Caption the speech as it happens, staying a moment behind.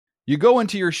You go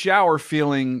into your shower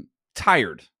feeling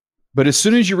tired, but as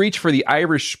soon as you reach for the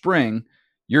Irish Spring,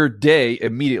 your day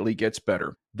immediately gets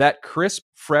better. That crisp,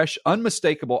 fresh,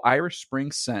 unmistakable Irish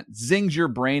Spring scent zings your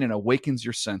brain and awakens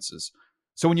your senses.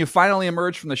 So when you finally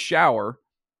emerge from the shower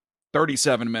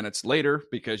 37 minutes later,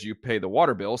 because you pay the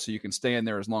water bill so you can stay in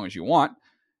there as long as you want,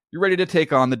 you're ready to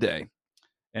take on the day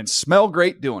and smell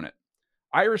great doing it.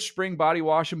 Irish Spring Body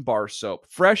Wash and Bar Soap.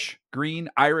 Fresh, green,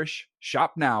 Irish.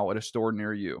 Shop now at a store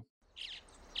near you.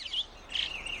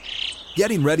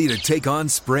 Getting ready to take on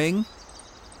spring?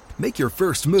 Make your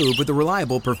first move with the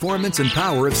reliable performance and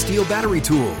power of Steel battery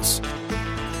tools.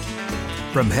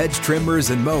 From hedge trimmers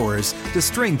and mowers to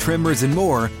string trimmers and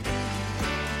more,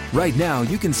 right now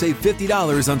you can save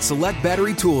 $50 on select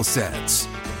battery tool sets.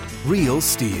 Real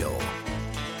Steel.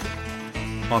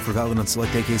 Offer valid on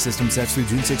select AK system sets through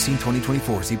June 16,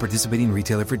 2024. See participating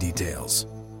retailer for details.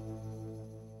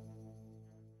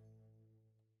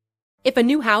 If a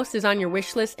new house is on your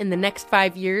wish list in the next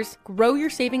 5 years, grow your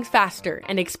savings faster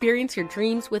and experience your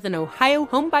dreams with an Ohio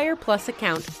Homebuyer Plus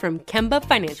account from Kemba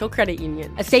Financial Credit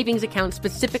Union. A savings account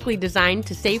specifically designed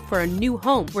to save for a new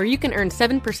home, where you can earn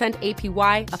 7%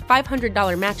 APY, a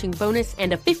 $500 matching bonus,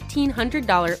 and a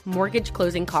 $1,500 mortgage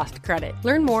closing cost credit.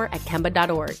 Learn more at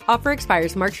Kemba.org. Offer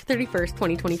expires March 31st,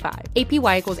 2025.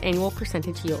 APY equals annual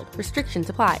percentage yield. Restrictions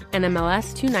apply.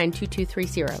 NMLS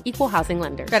 292230. Equal housing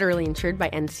lender. Federally insured by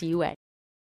NCUA.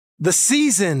 The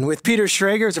Season with Peter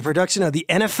Schrager is a production of the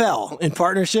NFL in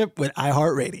partnership with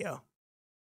iHeartRadio.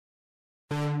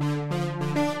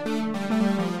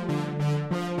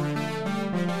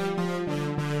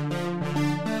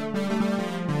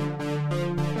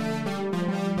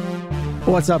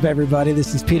 What's up, everybody?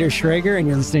 This is Peter Schrager, and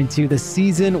you're listening to The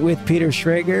Season with Peter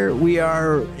Schrager. We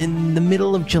are in the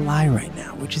middle of July right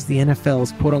now, which is the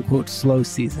NFL's quote-unquote slow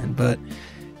season, but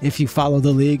if you follow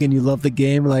the league and you love the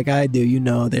game like I do, you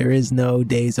know there is no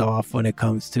days off when it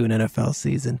comes to an NFL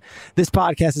season. This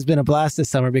podcast has been a blast this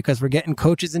summer because we're getting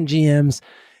coaches and GMs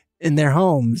in their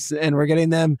homes, and we're getting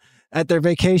them at their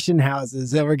vacation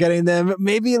houses, and we're getting them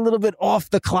maybe a little bit off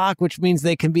the clock, which means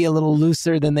they can be a little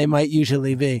looser than they might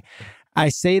usually be. I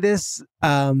say this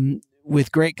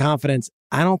with great confidence.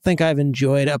 I don't think I've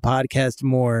enjoyed a podcast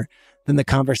more than the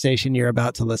conversation you're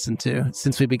about to listen to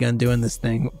since we began doing this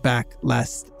thing back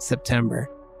last September.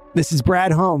 This is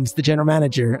Brad Holmes, the general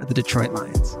manager of the Detroit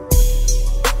Lions.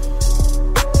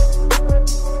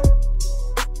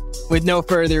 With no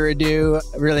further ado,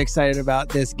 really excited about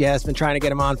this guest. Been trying to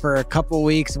get him on for a couple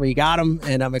weeks. We got him,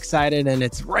 and I'm excited, and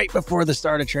it's right before the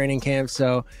start of training camp,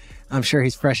 so I'm sure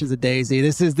he's fresh as a daisy.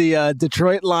 This is the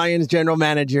Detroit Lions general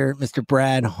manager, Mr.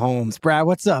 Brad Holmes. Brad,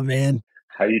 what's up, man?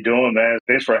 How you doing, man?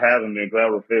 Thanks for having me.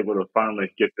 Glad we're able to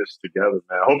finally get this together,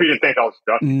 man. I hope you didn't think I was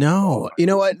ducking. No. You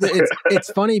know what?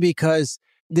 It's funny because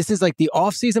this is like the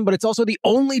off season, but it's also the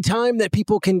only time that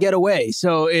people can get away.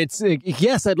 So it's,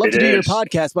 yes, I'd love to do your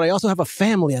podcast, but I also have a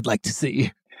family I'd like to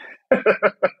see.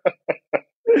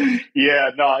 Yeah,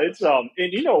 no, it's, and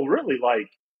you know, really like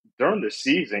during the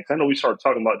season, 'cause I know we started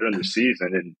talking about during the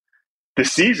season, and the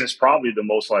season's probably the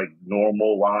most like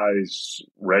normalized,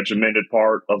 regimented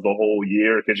part of the whole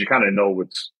year because you kind of know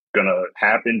what's gonna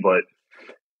happen. But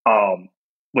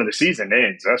when the season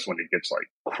ends, that's when it gets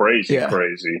like crazy.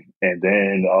 And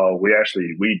then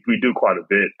we do quite a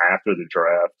bit after the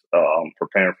draft,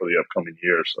 preparing for the upcoming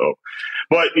year. So,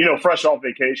 but you know, fresh off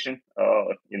vacation,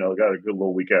 you know, got a good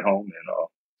little week at home, and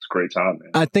it's a great time,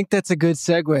 man. I think that's a good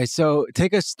segue. So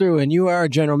take us through, and you are a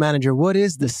general manager. What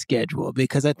is the schedule?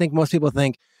 Because I think most people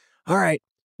think, all right,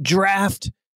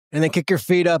 draft and then kick your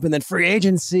feet up and then free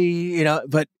agency, you know,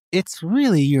 but it's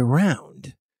really year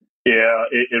round. Yeah,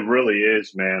 it really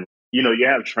is, man. You know, you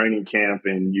have training camp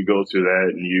and you go through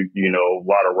that, and you know, a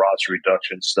lot of roster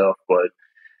reduction stuff. But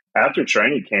after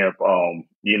training camp,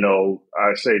 you know,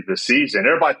 I say the season,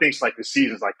 everybody thinks like the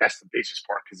season's like that's the biggest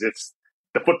part because it's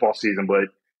the football season. But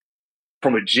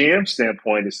from a GM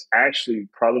standpoint, it's actually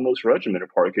probably the most regimented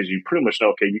part because you pretty much know,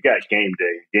 okay, you got game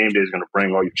day. Game day is going to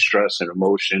bring all your stress and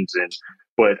emotions.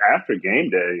 But after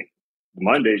game day,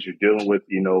 Mondays you're dealing with,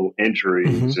 you know,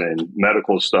 injuries and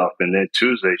medical stuff. And then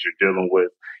Tuesdays you're dealing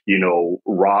with, you know,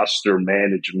 roster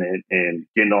management and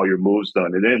getting all your moves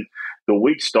done. And then the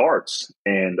week starts.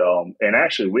 And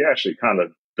actually, we actually kind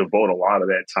of devote a lot of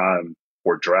that time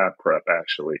for draft prep,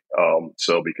 actually.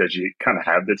 So because you kind of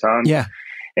have the time. Yeah.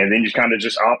 And then you kind of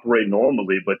just operate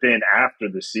normally. But then after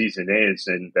the season ends,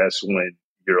 and that's when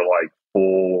you're like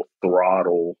full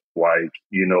throttle, like,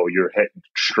 you know, you're heading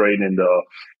straight into,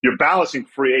 you're balancing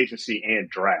free agency and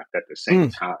draft at the same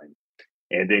time.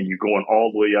 And then you're going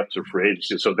all the way up to free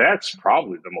agency. So that's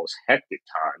probably the most hectic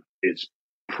time is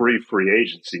pre-free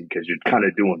agency because you're kind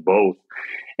of doing both.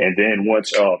 And then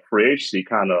once free agency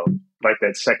kind of like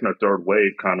that second or third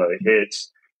wave kind of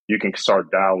hits, you can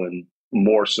start dialing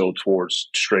more so towards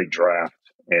straight draft.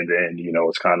 And then,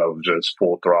 it's kind of just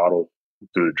full throttle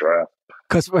through the draft.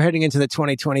 Because we're heading into the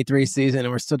 2023 season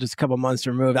and we're still just a couple months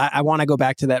removed. I want to go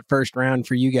back to that first round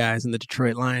for you guys and the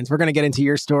Detroit Lions. We're going to get into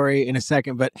your story in a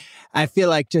second, but I feel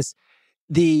like just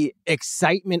the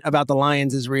excitement about the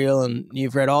Lions is real, and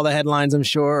you've read all the headlines, I'm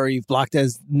sure, or you've blocked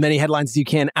as many headlines as you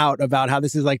can out about how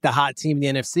this is like the hot team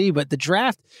in the NFC. But the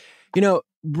draft,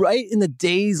 right in the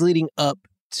days leading up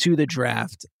to the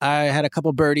draft, I had a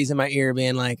couple birdies in my ear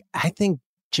being like, I think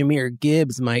Jahmyr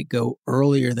Gibbs might go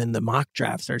earlier than the mock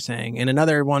drafts are saying. And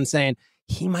another one saying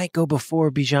he might go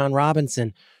before Bijan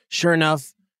Robinson. Sure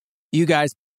enough, you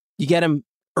guys, you get him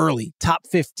early, top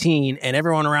 15, and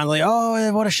everyone around like,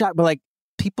 oh, what a shock. But like,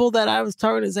 people that I was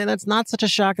talking to say that's not such a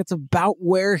shock. It's about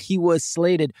where he was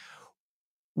slated.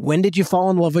 When did you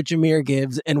fall in love with Jahmyr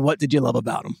Gibbs, and what did you love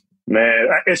about him? Man,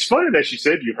 it's funny that you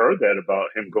said you heard that about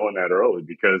him going that early,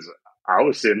 because I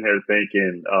was sitting here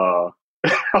thinking, I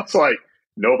was like,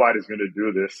 nobody's going to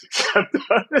do this except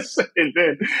us.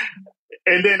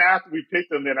 And then after we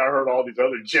picked him, then I heard all these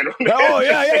other gentlemen. Oh,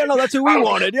 yeah, no, that's who we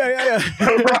wanted. Yeah.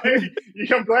 Right?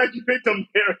 I'm glad you picked him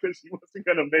there because he wasn't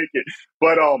going to make it.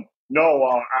 But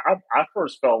I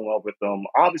first fell in love with him.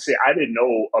 Obviously, I didn't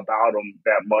know about him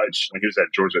that much when he was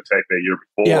at Georgia Tech that year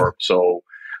before. Yeah. So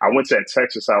I went to that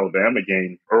Texas-Alabama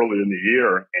game earlier in the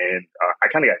year, and I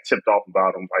kind of got tipped off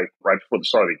about him like right before the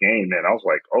start of the game. And I was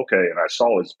like, okay. And I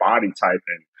saw his body type,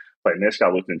 and like, this guy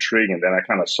looked intriguing. Then I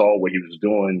kind of saw what he was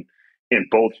doing in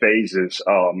both phases.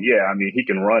 He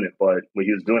can run it, but what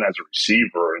he was doing as a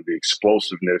receiver and the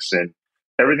explosiveness and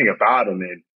everything about him,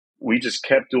 and we just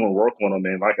kept doing work on him.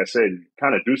 And like I said,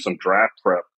 kind of do some draft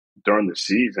prep during the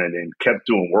season and kept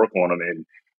doing work on him. And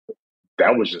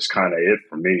that was just kind of it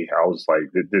for me. I was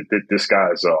like, this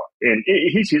guy's and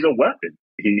he's a weapon.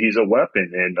 He's a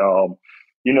weapon. And,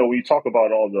 we talk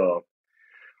about all the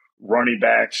running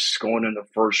backs going in the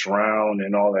first round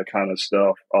and all that kind of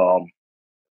stuff. I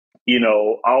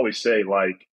always say,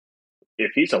 like,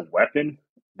 if he's a weapon,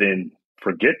 then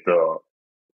forget the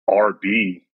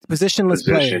RB positionless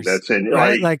players. That's in,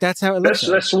 right? Like that's how it looks.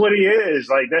 That's what he is.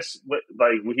 Like that's what,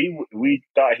 like we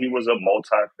thought he was a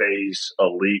multi-phase,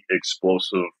 elite,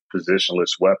 explosive,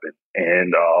 positionless weapon.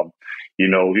 And he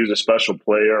was a special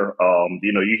player.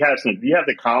 You have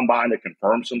the combine to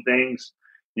confirm some things,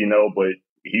 but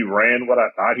he ran what I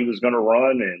thought he was going to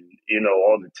run, and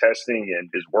all the testing and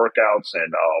his workouts,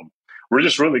 and we're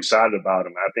just really excited about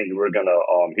him. I think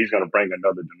he's gonna bring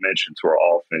another dimension to our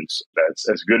offense that's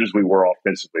as good as we were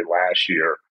offensively last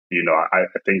year. I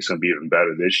think it's gonna be even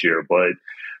better this year. But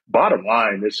bottom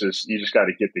line, you just got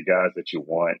to get the guys that you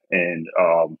want. And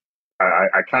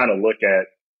I kind of look at,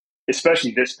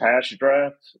 especially this past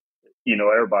draft,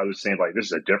 everybody was saying like, this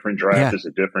is a different draft. Yeah. This is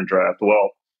a different draft.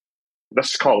 Well,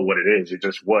 let's call it what it is. It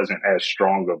just wasn't as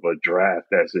strong of a draft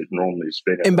as it normally has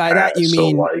been. And by that, you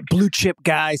mean like blue chip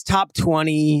guys, top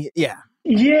 20. Yeah.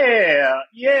 Yeah.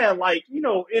 Like,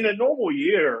 in a normal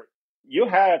year, you'll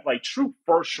have like true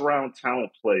first round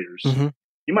talent players. Mm-hmm.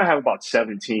 You might have about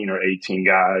 17 or 18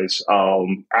 guys.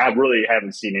 I really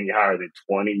haven't seen any higher than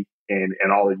 20 in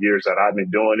all the years that I've been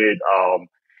doing it.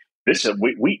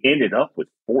 We ended up with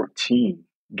 14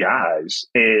 guys,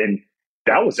 and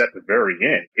that was at the very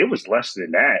end. It was less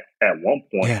than that at one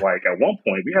point. Yeah. Like at one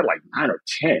point, we had like 9 or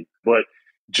 10. But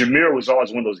Jahmyr was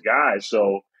always one of those guys.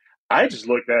 So I just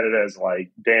looked at it as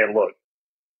like, Dan, look,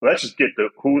 let's just get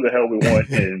who the hell we want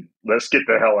and let's get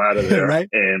the hell out of there. Right?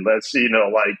 And let's,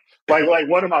 like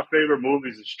one of my favorite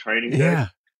movies is Training Day. Yeah.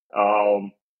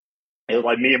 It was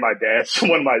like me and my dad's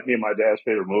favorite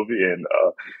movie. And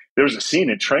there was a scene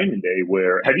in Training Day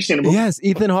where, have you seen the movie? Yes,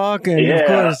 Ethan Hawke, and of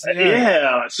course.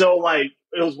 Yeah. So like,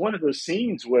 it was one of those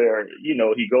scenes where,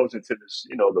 he goes into this,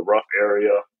 the rough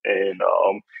area, and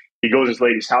he goes to his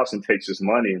lady's house and takes his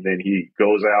money, and then he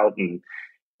goes out, and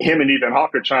him and Ethan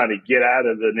Hawke are trying to get out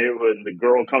of the neighborhood, and the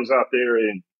girl comes out there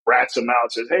and rats him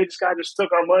out, says, hey, this guy just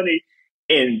took our money.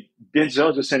 And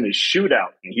Denzel's just in his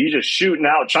shootout, and he's just shooting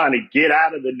out, trying to get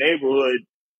out of the neighborhood.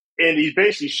 And he's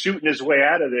basically shooting his way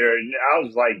out of there. And I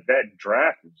was like, that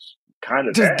draft is kind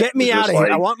of just get me out of here.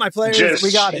 I want my players.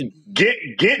 We got it.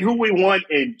 Get who we want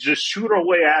and just shoot our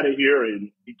way out of here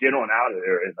and get on out of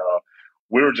there. And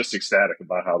we were just ecstatic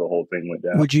about how the whole thing went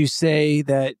down. Would you say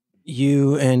that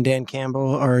you and Dan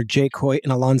Campbell are Jake Hoyt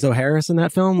and Alonzo Harris in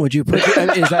that film? Would you put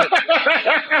is that?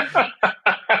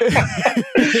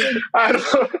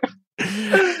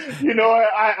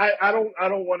 I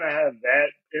don't want to have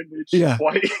that image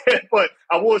quite yet, but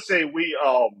I will say we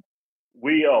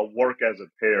work as a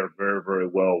pair very, very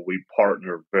well. We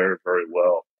partner very, very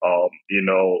well.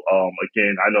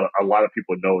 Again, I know a lot of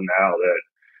people know now that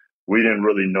we didn't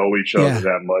really know each other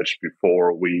that much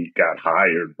before we got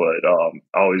hired, but I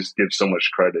always give so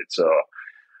much credit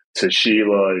to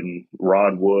Sheila and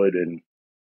Ron Wood and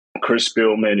Chris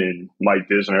Spielman and Mike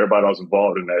Disney, everybody else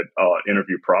involved in that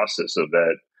interview process of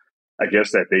that. I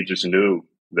guess that they just knew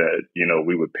that,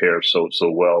 we would pair so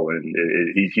well. And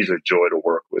he's a joy to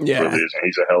work with. Yeah. Really is. And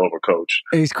he's a hell of a coach.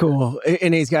 He's cool.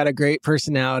 And he's got a great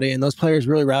personality. And those players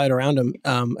really rallied around him,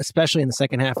 especially in the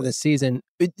second half of the season.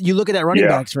 You look at that running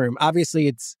backs room. Obviously,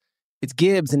 it's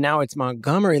Gibbs and now it's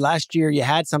Montgomery. Last year, you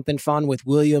had something fun with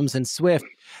Williams and Swift.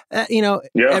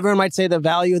 Everyone might say the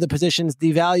value of the position's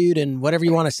devalued and whatever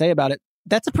you want to say about it.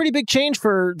 That's a pretty big change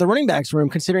for the running backs room,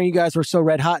 considering you guys were so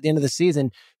red hot at the end of the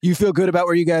season. You feel good about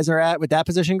where you guys are at with that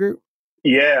position group?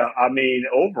 Yeah, I mean,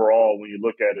 overall, when you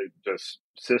look at it just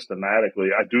systematically,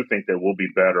 I do think that we'll be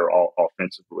better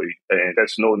offensively. And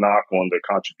that's no knock on the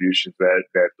contributions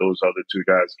that those other two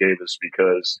guys gave us,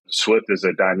 because Swift is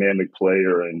a dynamic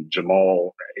player and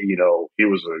Jamal, he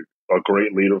was a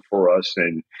great leader for us,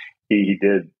 and he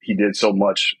did so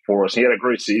much for us. He had a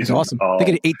great season. He's awesome. They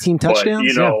get 18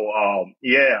 touchdowns.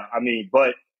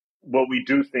 But what we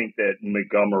do think that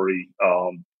Montgomery,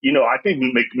 I think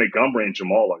Montgomery and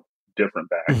Jamal are different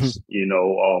backs.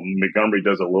 Montgomery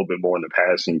does a little bit more in the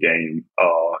passing game,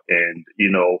 and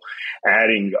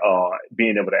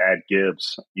being able to add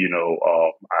Gibbs.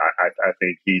 I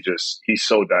think he's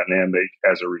so dynamic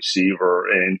as a receiver.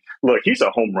 And look, he's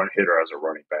a home run hitter as a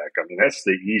running back. I mean, that's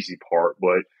the easy part,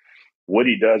 but what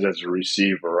he does as a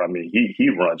receiver, I mean, he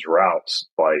runs routes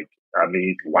like a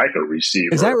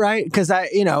receiver. Is that right? Because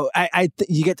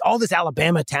you get all this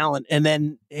Alabama talent, and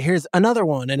then here's another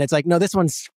one, and it's like, no, this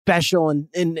one's special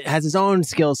and has his own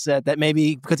skill set that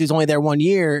maybe because he was only there 1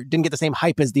 year didn't get the same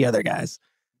hype as the other guys.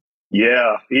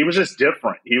 Yeah, he was just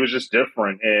different.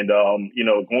 And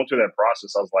going through that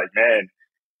process, I was like, man,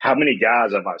 how many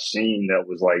guys have I seen that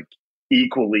was like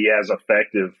equally as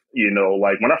effective?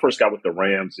 Like when I first got with the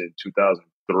Rams in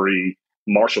 2003.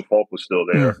 Marshall Faulk was still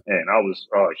there, and I was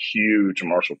a huge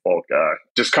Marshall Faulk guy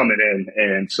just coming in.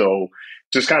 And so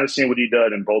just kind of seeing what he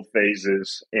did in both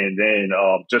phases. And then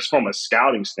just from a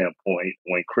scouting standpoint,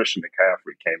 when Christian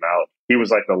McCaffrey came out, he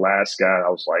was like the last guy. I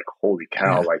was like, holy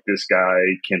cow, like this guy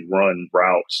can run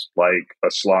routes like a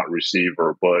slot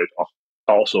receiver, but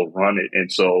also run it.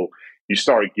 And so you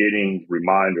start getting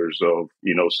reminders of,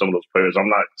 some of those players. I'm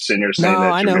not sitting here saying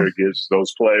that Jameer gives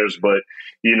those players, but,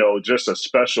 just a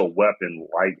special weapon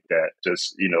like that.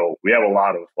 Just, we have a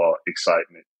lot of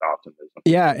excitement, optimism.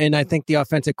 Yeah, and I think the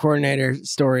offensive coordinator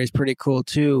story is pretty cool,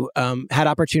 too. Had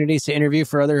opportunities to interview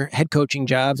for other head coaching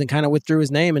jobs and kind of withdrew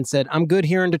his name and said, I'm good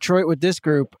here in Detroit with this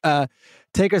group.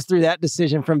 Take us through that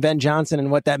decision from Ben Johnson and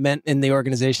what that meant in the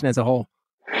organization as a whole.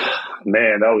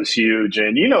 Man, that was huge.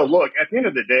 And, look, at the end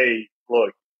of the day,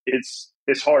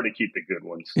 it's hard to keep the good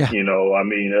ones. Yeah.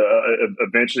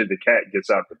 Eventually the cat gets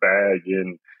out the bag,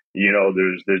 and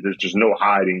there's just no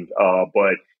hiding.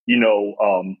 But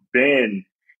Ben,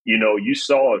 you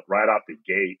saw it right out the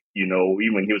gate.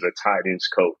 Even when he was a tight ends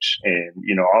coach, and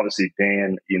obviously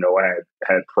Dan,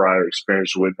 had prior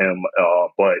experience with him.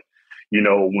 But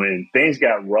when things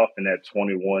got rough in that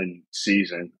 21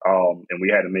 season, and we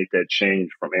had to make that change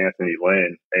from Anthony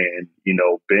Lynn, and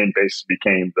Ben basically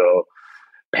became the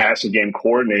passing game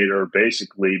coordinator,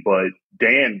 basically, but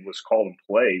Dan was calling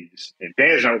plays, and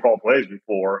Dan's never called plays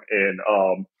before, and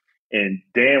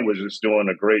Dan was just doing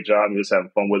a great job and just having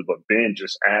fun with it, but Ben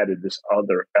just added this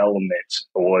other element.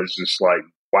 It was just like,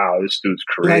 wow, this dude's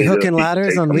creative. Like hooking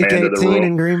ladders on week 18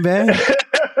 in Green Bay.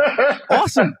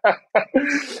 Awesome.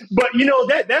 But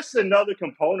that's another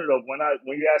component of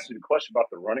when you asked me the question about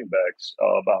the running backs,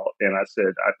 and I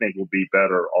said I think we'll be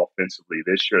better offensively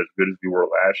this year, as good as we were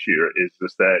last year. Is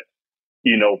just that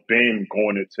Ben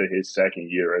going into his second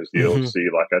year as the OC,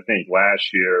 like I think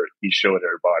last year he showed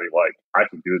everybody like I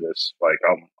can do this, like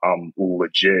I'm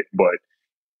legit. But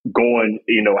going,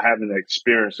 having the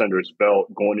experience under his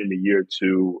belt, going into year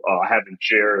two, having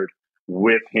Jared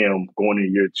with him going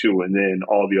into year two, and then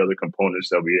all the other components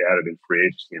that we added in free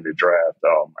agency in the draft.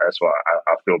 That's why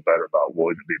I feel better about what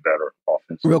would be better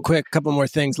offensively. Real quick, a couple more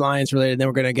things, Lions related, then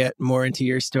we're going to get more into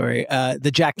your story.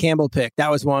 The Jack Campbell pick,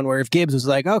 that was one where if Gibbs was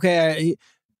like, okay,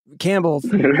 Campbell,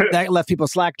 that left people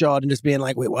slack-jawed and just being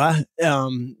like, wait, what?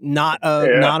 Not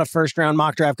a first-round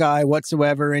mock draft guy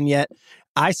whatsoever, and yet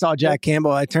I saw Jack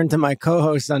Campbell. I turned to my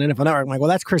co-host on NFL Network. I'm like, well,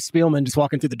 that's Chris Spielman just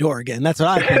walking through the door again. That's what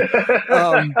I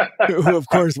think. Who, of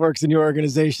course, works in your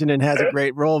organization and has a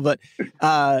great role. But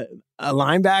a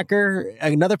linebacker,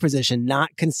 another position,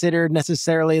 not considered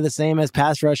necessarily the same as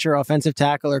pass rusher, offensive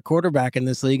tackle, or quarterback in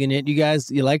this league. And yet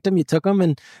you liked him, you took him,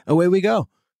 and away we go.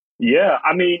 Yeah.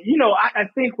 I mean, I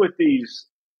think with these,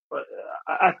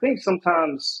 I think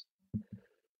sometimes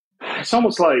it's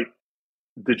almost like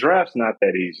the draft's not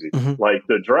that easy. Mm-hmm. Like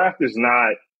the draft is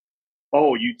not,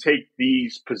 oh, you take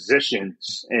these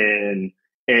positions and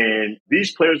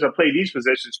these players that play these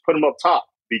positions, put them up top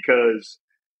because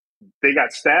they got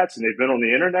stats and they've been on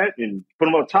the internet and put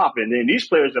them up top. And then these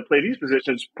players that play these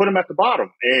positions, put them at the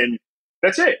bottom. And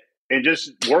that's it. And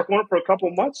just work on it for a couple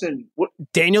of months. And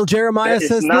Daniel Jeremiah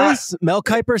says this. Mel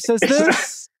Kiper says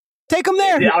this. Take them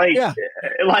there.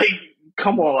 Like,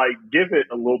 come on, like, give it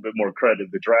a little bit more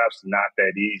credit. The draft's not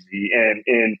that easy.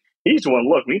 And he's the one,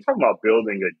 look, when you talk about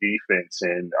building a defense,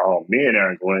 and me and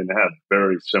Aaron Glenn have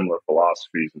very similar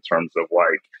philosophies in terms of,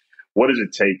 like, what does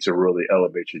it take to really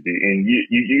elevate your defense? And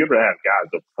you better have guys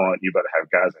up front. You better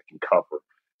have guys that can cover.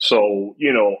 So,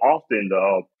 often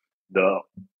the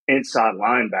inside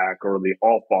linebacker or the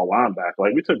off-ball linebacker,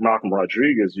 like we took Malcolm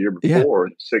Rodriguez the year before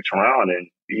in the 6th round, and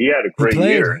he had a great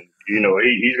year. And,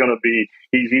 he's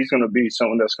going to be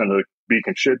someone that's going to be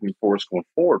contributing for us going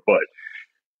forward. But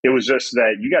it was just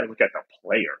that you got to look at the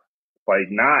player, like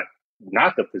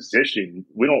not the position.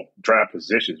 We don't draft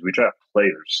positions; we draft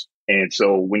players. And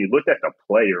so when you looked at the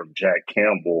player of Jack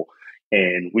Campbell,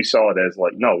 and we saw it as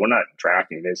like, no, we're not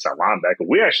drafting this linebacker.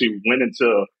 We actually went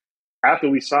into after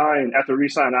we signed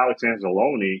Alex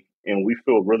Anzalone, and we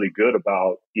feel really good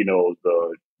about the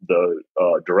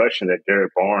direction that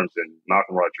Derek Barnes and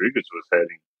Malcolm Rodriguez was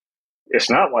heading. It's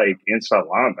not like inside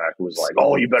linebacker was like,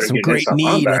 oh, you better get inside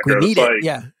linebacker. Like we need it.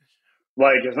 Yeah.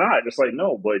 Like it's not. It's like,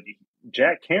 no, but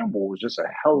Jack Campbell was just a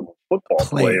hell of a football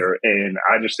player. And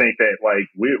I just think that, like,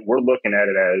 we're looking at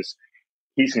it as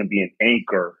he's going to be an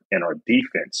anchor in our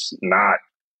defense, not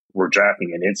we're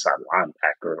drafting an inside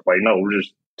linebacker. Like, no, we're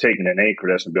just taking an anchor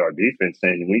that's going to be our defense.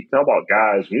 And when you talk about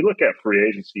guys, when you look at free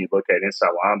agency, you look at inside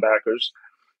linebackers,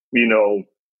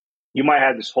 you might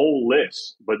have this whole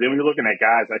list, but then when you're looking at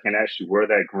guys that can actually wear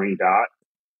that green dot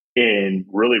and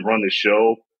really run the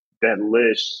show, that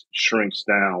list shrinks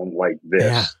down like this.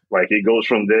 Yeah. Like it goes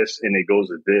from this and it goes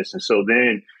to this. And so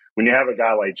then when you have a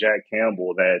guy like Jack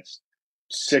Campbell that's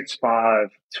 6'5",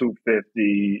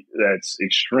 250, that's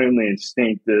extremely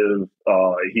instinctive.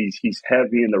 He's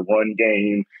heavy in the run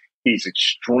game. He's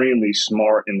extremely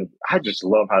smart. And I just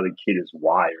love how the kid is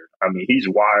wired. I mean, he's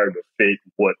wired to fit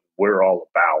what we're all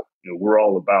about. We're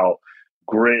all about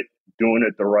grit, doing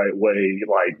it the right way,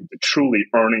 like truly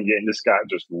earning it. And this guy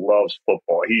just loves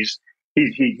football. He's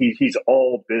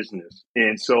all business.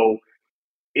 And so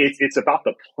it's about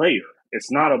the player.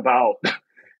 It's not about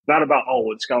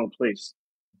it's going to place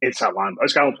inside line.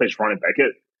 It's going to place running back.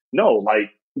 No,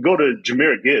 like go to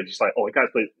Jahmyr Gibbs. It's like, oh, he got to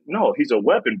play. No, he's a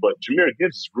weapon, but Jahmyr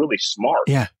Gibbs is really smart.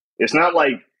 Yeah. It's not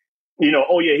like,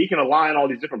 oh yeah, he can align all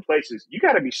these different places. You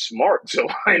got to be smart to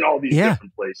align all these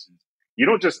different places. You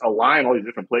don't just align all these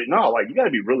different places. No, like you got to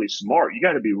be really smart. You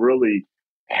got to be really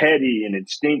heady and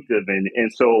instinctive.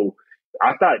 And so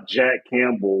I thought Jack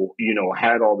Campbell,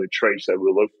 had all the traits that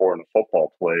we look for in a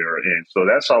football player. And so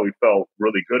that's how we felt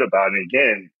really good about it. And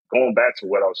again, going back to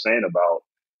what I was saying about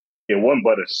it wasn't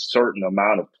but a certain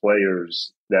amount of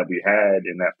players that we had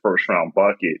in that first round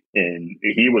bucket. And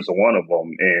he was one of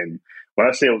them. And when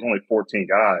I say it was only 14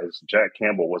 guys, Jack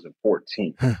Campbell wasn't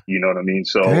 14. You know what I mean?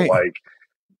 So like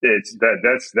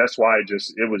that's why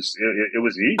it was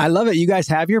easy. I love it. You guys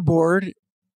have your board,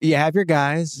 you have your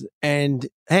guys, and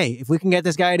hey, if we can get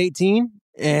this guy at 18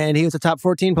 and he was a top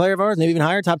 14 player of ours, maybe even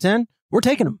higher, top 10, we're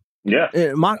taking him.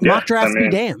 Yeah. Mock drafts be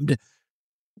damned.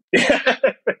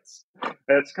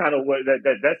 That's kind of what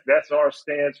that's our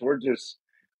stance. We're just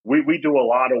we do a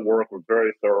lot of work. We're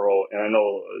very thorough, and I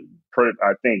know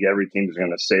I think every team is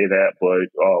going to say that, but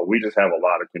we just have a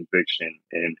lot of conviction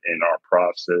in our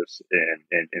process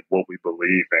and what we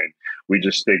believe, and we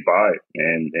just stick by it,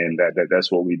 and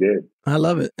that's what we did. I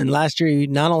love it. And last year, you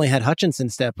not only had Hutchinson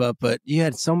step up, but you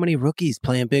had so many rookies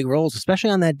playing big roles, especially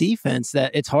on that defense,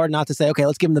 that it's hard not to say, okay,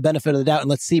 let's give them the benefit of the doubt and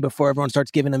let's see before everyone starts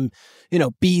giving them,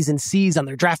 B's and C's on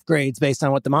their draft grades based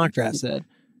on what the mock draft said.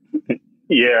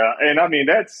 Yeah, and I mean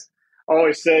I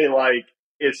always say, like,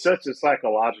 it's such a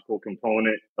psychological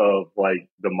component of like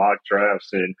the mock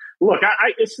drafts. And look,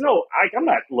 I'm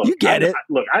not. Look, you get it.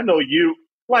 Look, I know you.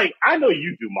 Like, I know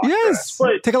you do mock drafts,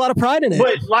 but take a lot of pride in it.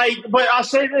 But I'll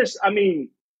say this. I mean,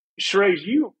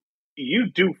 Schrager,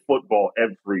 you do football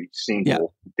every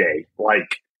single day.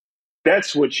 like,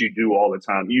 that's what you do all the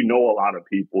time. You know a lot of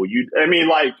people.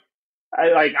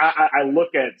 I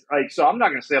look at, like, so I'm not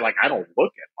going to say, like, I don't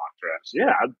look at mock drafts.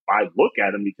 Yeah, I look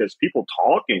at them because people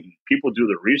talk and people do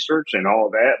the research and all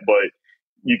that, but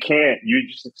you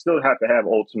just still have to have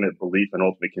ultimate belief and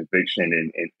ultimate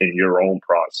conviction in your own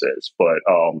process. But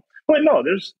no,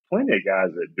 there's plenty of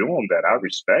guys that do them that I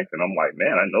respect. And I'm like,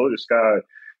 man, I know this guy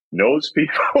knows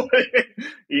people.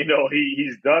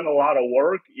 He's done a lot of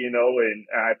work, and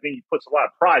I think he puts a lot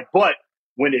of pride. But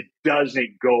when it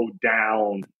doesn't go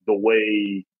down the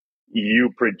way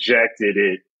you projected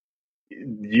it,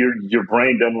 your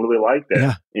brain doesn't really like that.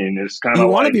 Yeah. And it's kind of you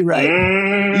want like, to be right.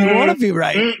 You want to be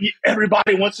right.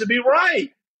 Everybody wants to be right.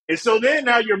 And so then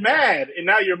now you're mad. And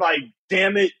now you're like,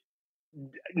 damn it.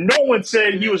 No one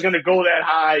said he was going to go that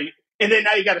high. And then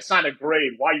now you got to sign a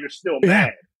grade while you're still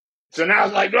mad. So now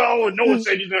it's like, oh, no one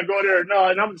said he's going to go there. No.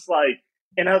 And I'm just like,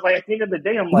 and I was like, at the end of the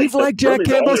day, I'm like, we've liked Jack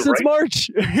Campbell since March.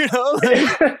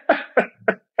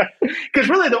 Because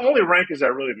really the only rankings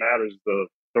that really matters the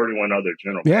 31 other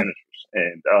general managers.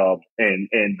 And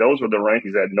those are the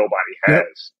rankings that nobody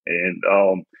has.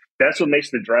 And that's what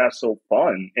makes the draft so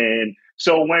fun. And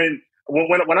so when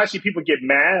I see people get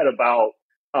mad about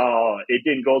it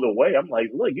didn't go the way, I'm like,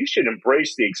 look, you should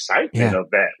embrace the excitement of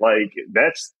that. Like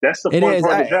that's the fun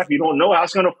part of the draft. You don't know how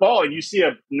it's going to fall, and you see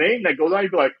a name that goes on, you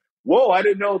be like, whoa, I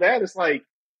didn't know that. It's like,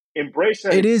 embrace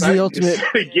that. It is the ultimate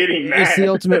getting mad. It's the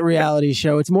ultimate reality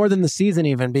show. It's more than the season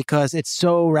even, because it's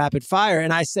so rapid fire.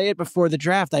 And I say it before the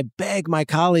draft. I beg my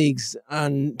colleagues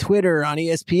on Twitter, on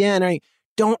ESPN,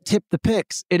 don't tip the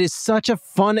picks. It is such a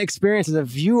fun experience as a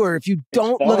viewer. If you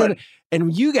don't look at it,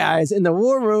 and you guys in the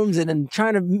war rooms and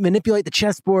trying to manipulate the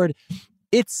chessboard,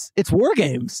 it's war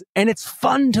games, and it's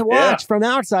fun to watch from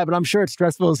outside, but I'm sure it's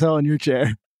stressful as hell in your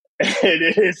chair.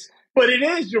 It is. But it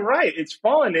is, you're right. It's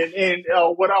fun. And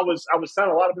what I was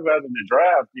telling a lot of people after the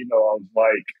draft, I was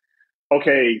like,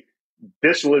 okay,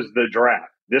 this was the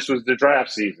draft. This was the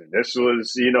draft season. This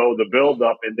was, the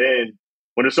buildup. And then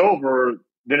when it's over,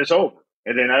 then it's over.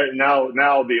 And then now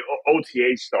the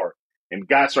OTA start and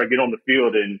guys start getting on the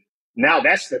field. And now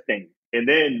that's the thing. And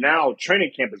then now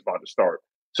training camp is about to start.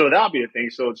 So that'll be a thing.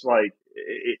 So it's like,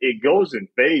 it goes in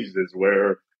phases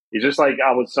where it's just like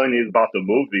I was telling you about the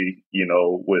movie,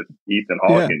 with Ethan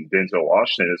Hawke and Denzel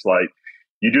Washington. It's like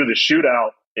you do the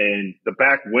shootout and the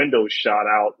back window shot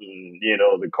out and,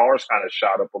 the cars kind of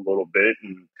shot up a little bit,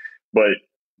 but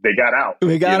they got out.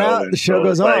 We got out. The show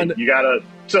goes on. You gotta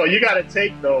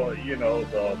take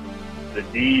the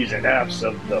D's and F's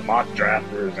of the mock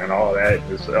drafters and all that.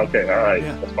 It's okay. All right.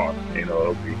 Yeah. That's fine.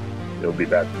 It'll be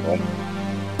back to normal.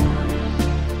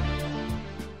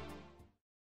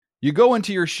 You go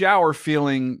into your shower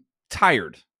feeling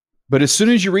tired, but as soon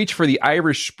as you reach for the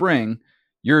Irish Spring,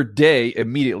 your day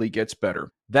immediately gets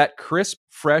better. That crisp,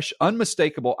 fresh,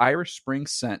 unmistakable Irish Spring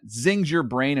scent zings your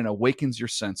brain and awakens your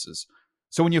senses.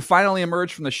 So when you finally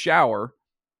emerge from the shower,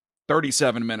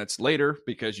 37 minutes later,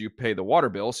 because you pay the water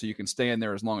bill so you can stay in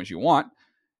there as long as you want,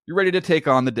 you're ready to take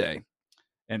on the day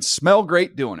and smell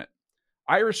great doing it.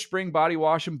 Irish Spring Body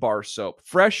Wash and Bar Soap.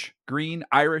 Fresh, green,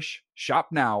 Irish. Shop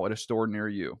now at a store near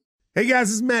you. Hey guys,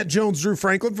 this is Matt Jones, Drew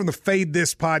Franklin from the Fade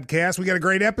This podcast. We got a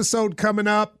great episode coming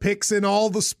up, picks in all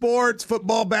the sports,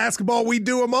 football, basketball, we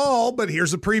do them all, but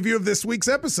here's a preview of this week's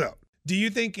episode. Do you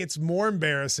think it's more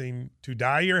embarrassing to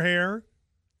dye your hair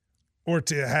or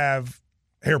to have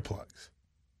hair plugs?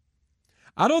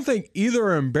 I don't think either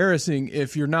are embarrassing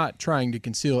if you're not trying to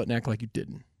conceal it and act like you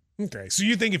didn't. Okay, so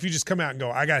you think if you just come out and go,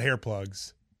 I got hair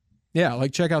plugs. Yeah,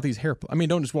 like check out these hair plugs. I mean,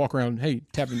 don't just walk around,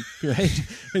 tapping,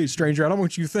 hey, stranger, I don't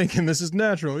want you thinking this is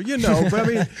natural, but I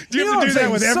mean, do you have to do that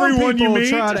with everyone you meet?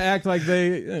 Try to act like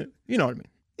they, you know what I mean?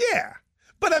 Yeah,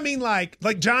 but I mean, like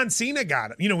John Cena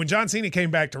got it. When John Cena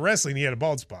came back to wrestling, he had a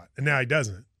bald spot, and now he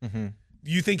doesn't. Mm-hmm.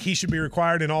 Do you think he should be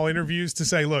required in all interviews to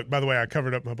say, look, by the way, I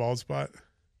covered up my bald spot?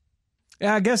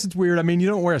 Yeah, I guess it's weird. I mean, you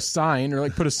don't wear a sign or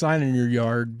put a sign in your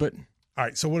yard, but. All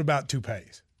right, so what about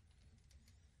toupees?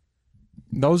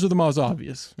 Those are the most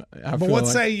obvious. But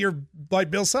let's say you're like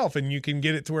Bill Self and you can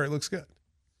get it to where it looks good.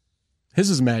 His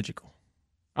is magical.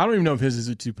 I don't even know if his is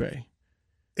a toupee.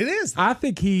 It is. I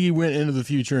think he went into the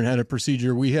future and had a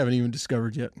procedure we haven't even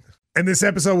discovered yet. And this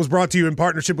episode was brought to you in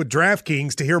partnership with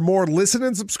DraftKings. To hear more, listen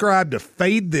and subscribe to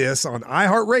Fade This on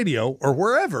iHeartRadio or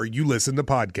wherever you listen to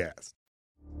podcasts.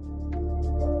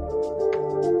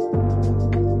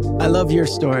 I love your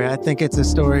story. I think it's a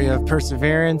story of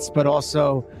perseverance, but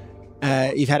also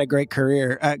you've had a great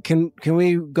career. Can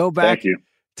we go back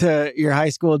to your high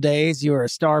school days. You were a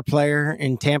star player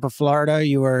in Tampa, Florida.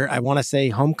 You were, I want to say,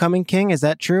 homecoming king. Is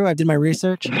that true? I did my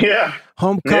research. Yeah.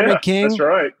 Homecoming king. That's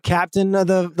right. Captain of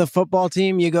the football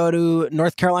team. You go to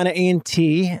North Carolina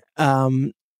A&T,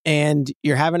 and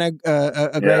you're having a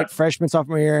great freshman,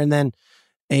 sophomore year, and then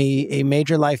a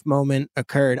major life moment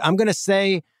occurred. I'm going to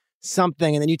say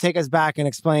something, and then you take us back and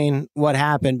explain what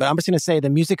happened. But I'm just going to say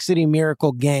the Music City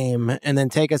Miracle game, and then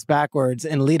take us backwards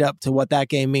and lead up to what that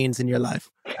game means in your life.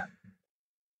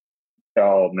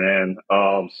 Oh man.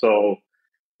 I'm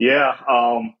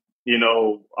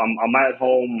at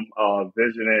home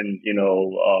visiting,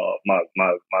 my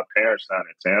parents down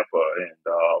in Tampa, and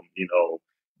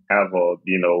have a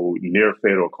near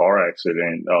fatal car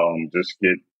accident. Just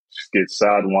get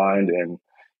sidelined, and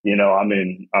I'm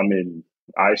in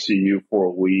ICU for a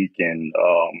week, and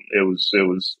it was.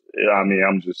 I mean,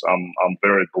 I'm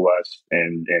very blessed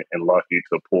and lucky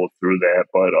to pull through that,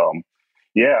 but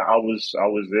I was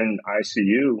in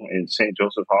ICU in St.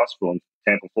 Joseph Hospital in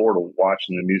Tampa, Florida,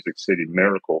 watching the Music City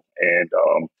Miracle. And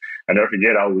I never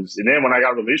forget, and then when I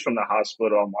got released from the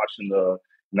hospital, I'm watching the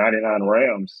 '99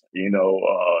 Rams,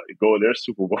 go to their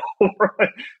Super Bowl run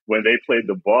when they played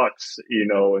the Bucks, in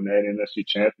that NFC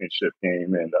Championship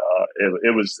game. And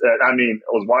it was, I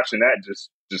was watching that just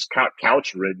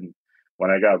couch ridden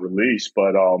when I got released.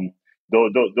 But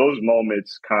those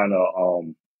moments kind of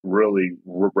really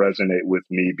resonate with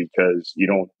me, because you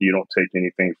don't take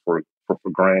anything for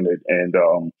granted. And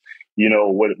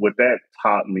what that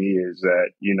taught me is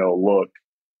that, look,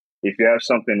 if you have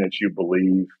something that you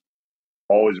believe,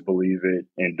 always believe it,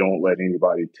 and don't let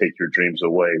anybody take your dreams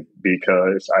away.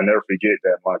 Because I never forget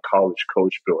that my college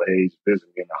coach, Bill Hayes, visited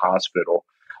me in the hospital,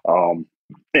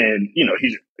 and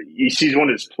he sees one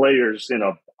of his players in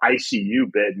a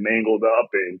ICU bed, mangled up,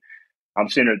 and I'm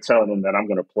sitting there telling him that I'm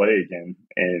going to play again.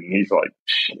 And he's like,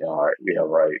 yeah, all right, yeah,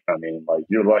 right. I mean, like,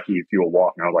 you're lucky if you were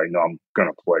walking. I was like, no, I'm going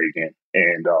to play again.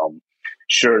 And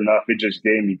sure enough, it just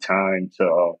gave me time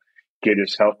to get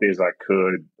as healthy as I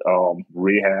could,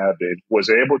 rehab, and was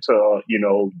able to,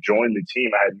 join the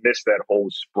team. I had missed that whole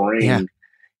spring. Yeah.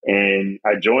 And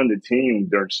I joined the team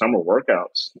during summer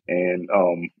workouts. And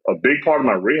a big part of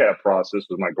my rehab process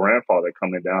was my grandfather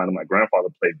coming down. And my grandfather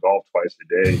played golf twice a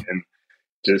day. And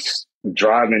just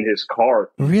driving his car,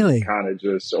 really, kind of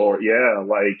just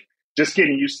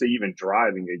getting used to even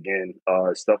driving again,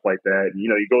 stuff like that.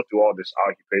 You go through all this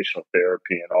occupational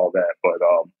therapy and all that,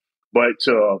 but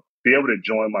to be able to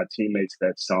join my teammates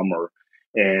that summer,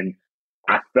 and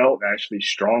I felt actually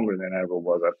stronger than I ever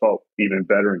was. I felt even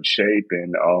better in shape,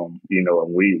 and and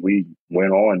we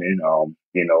went on and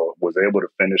was able to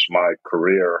finish my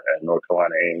career at North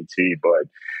Carolina A&T. But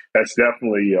that's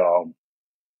definitely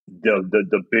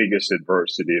the biggest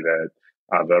adversity that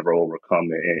I've ever overcome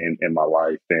in my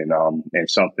life, and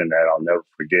something that I'll never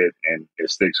forget, and it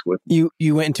sticks with me.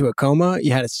 You went into a coma,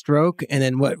 you had a stroke, and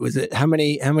then what was it? How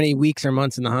many weeks or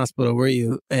months in the hospital were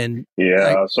you? And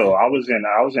so I was in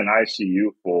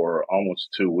ICU for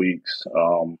almost 2 weeks. It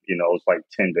was like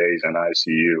 10 days in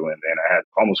ICU, and then I had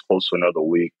almost close to another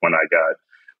week when I got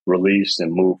released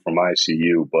and moved from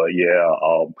ICU. But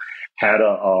had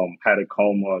a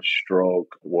coma,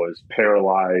 stroke, was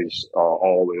paralyzed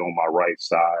all the way on my right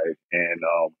side, and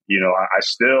I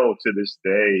still, to this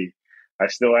day, I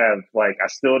still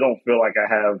don't feel like I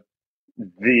have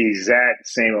the exact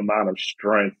same amount of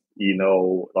strength,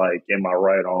 like in my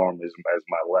right arm as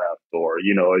my left, or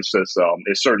it's just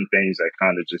it's certain things that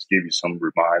kind of just give you some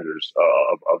reminders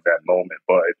of that moment.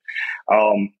 But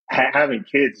having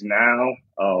kids now,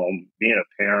 being a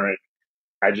parent,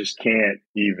 I just can't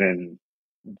even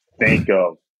think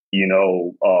of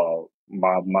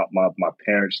my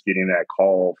parents getting that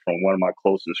call from one of my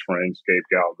closest friends, Gabe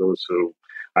Galgos, who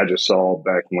I just saw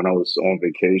back when I was on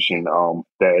vacation.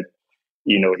 That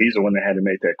he's the one that had to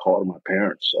make that call to my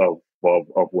parents of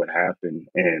what happened,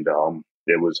 and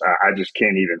it was I just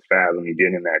can't even fathom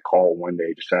getting that call one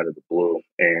day just out of the blue.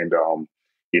 And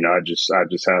I just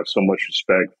have so much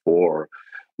respect for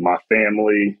my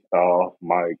family,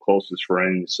 my closest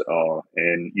friends,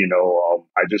 and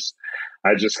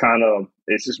I just kind of,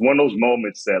 it's just one of those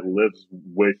moments that lives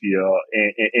with you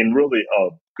in really a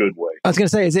good way. I was going to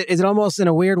say, is it almost in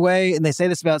a weird way, and they say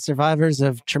this about survivors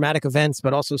of traumatic events,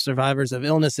 but also survivors of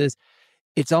illnesses,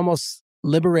 it's almost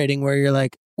liberating where you're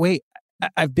like, wait,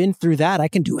 I've been through that. I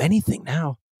can do anything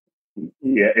now.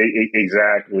 Yeah,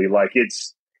 exactly. Like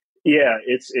it's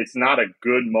not a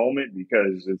good moment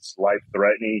because it's life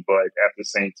threatening, but at the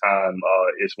same time,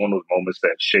 it's one of those moments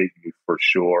that shape you for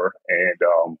sure.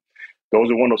 And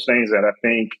those are one of those things that I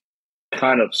think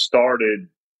kind of started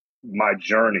my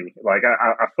journey. Like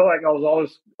I feel like I was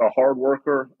always a hard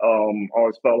worker.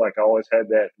 Always felt like I always had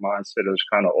that mindset of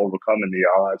kind of overcoming the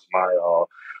odds. My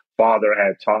father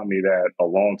had taught me that a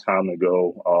long time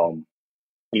ago.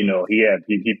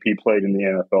 He played in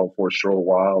the NFL for a short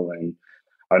while, and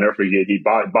I never forget he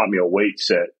bought me a weight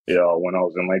set, when I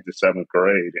was in like the 7th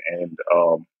grade,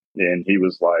 and he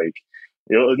was like,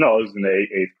 it was in the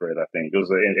eighth grade, I think. It was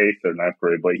in 8th or 9th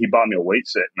grade, but he bought me a weight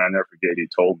set, and I never forget he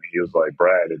told me, he was like,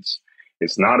 Brad,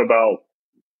 it's not about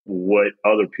what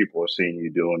other people are seeing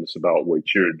you doing. It's about what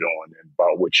you're doing and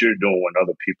about what you're doing when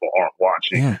other people aren't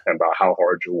watching, and about how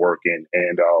hard you're working.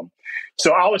 And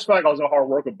so I always felt like I was a hard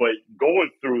worker, but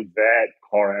going through that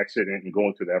car accident and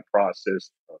going through that process,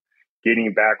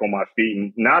 getting back on my feet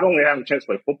and not only having a chance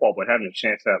to play football, but having a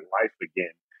chance at life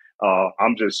again.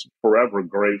 I'm just forever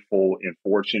grateful and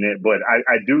fortunate. But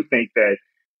I do think that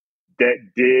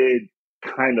did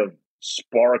kind of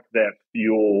spark that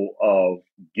fuel of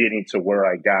getting to where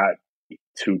I got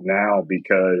to now,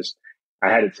 because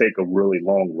I had to take a really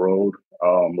long road.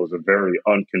 It was a very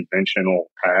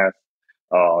unconventional path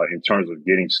in terms of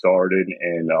getting started,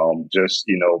 and just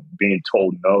being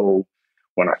told no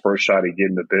when I first tried to get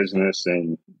into business,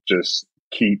 and just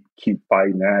keep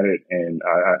fighting at it. And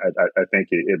I think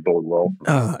it bode well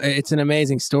for me. It's an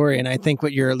amazing story, and I think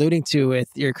what you're alluding to with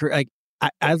your career, like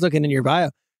I was looking in your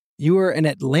bio, you were an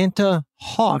Atlanta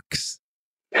Hawks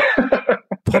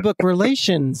public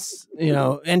relations,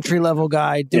 entry-level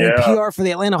guy doing PR for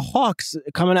the Atlanta Hawks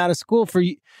coming out of school for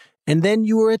you. And then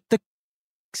you were at the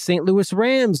St. Louis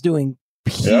Rams doing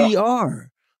PR,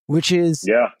 which is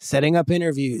setting up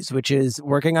interviews, which is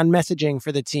working on messaging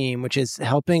for the team, which is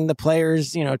helping the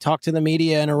players, talk to the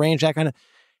media and arrange that kind of.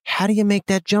 How do you make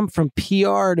that jump from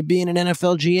PR to being an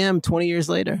NFL GM 20 years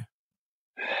later?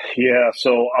 Yeah,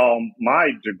 so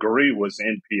my degree was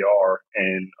in PR,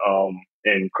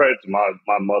 and credit to my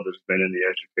mother's been in the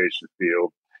education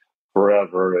field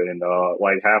forever. And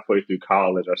like halfway through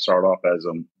college, I started off as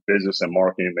a business and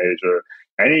marketing major.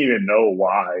 I didn't even know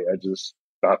why. I just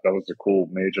thought that was a cool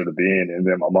major to be in. And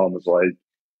then my mom was like,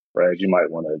 Brad, you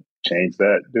might want to change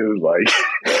that, dude.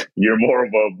 Like, you're more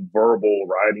of a verbal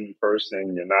writing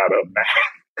person. You're not a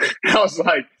math. I was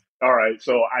like, all right.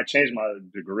 So I changed my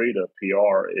degree to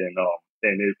PR,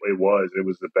 and it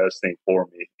was the best thing for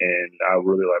me. And I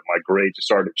really like my grade just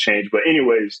started to change. But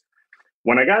anyways,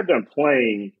 when I got done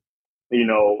playing,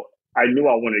 I knew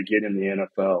I wanted to get in the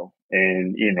NFL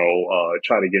and,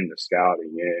 try to get into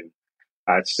scouting. And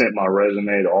I sent my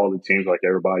resume to all the teams like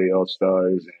everybody else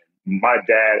does. And my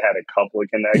dad had a couple of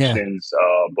connections,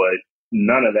 but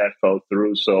none of that fell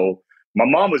through. So my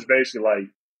mom was basically like,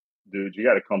 dude, you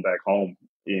got to come back home.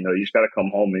 You just got to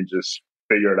come home and just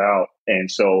figure it out. And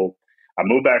so I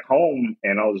moved back home,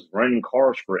 and I was renting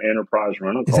cars for Enterprise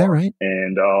Rental Car. Is that right?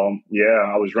 And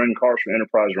I was renting cars for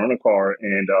Enterprise Rental Car,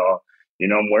 and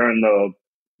I'm wearing the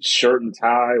shirt and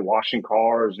tie, washing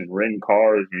cars and renting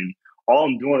cars, and all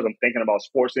I'm doing is I'm thinking about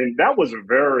sports. And that was a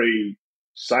very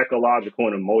psychological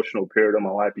and emotional period of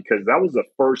my life, because that was the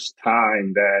first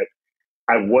time that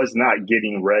I was not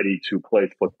getting ready to play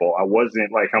football. I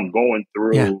wasn't like, I'm going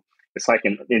through. Yeah. It's like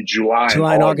in July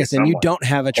and August, and you don't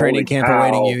have a training camp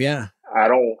awaiting you. Yeah. I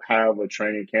don't have a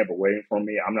training camp waiting for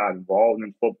me. I'm not involved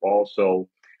in football. So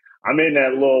I'm in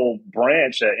that little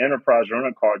branch at Enterprise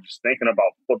Rental Car, just thinking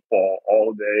about football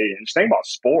all day and just thinking about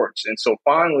sports. And so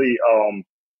finally,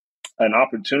 an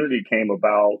opportunity came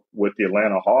about with the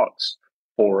Atlanta Hawks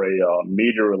for a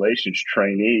media relations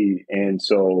trainee. And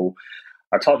so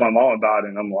I talked to my mom about it,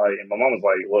 and and my mom was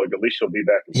like, look, at least you'll be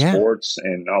back in sports.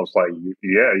 And I was like,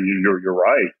 yeah, you're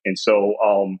right. And so,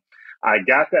 I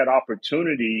got that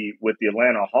opportunity with the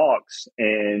Atlanta Hawks,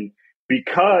 and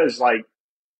because I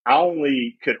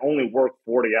could only work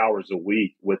 40 hours a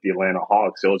week with the Atlanta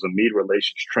Hawks, it was a media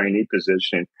relations trainee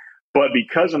position. But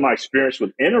because of my experience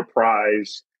with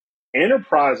Enterprise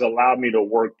allowed me to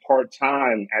work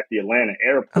part-time at the Atlanta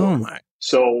airport. Oh my.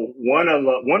 So one of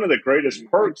the greatest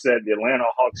perks that the Atlanta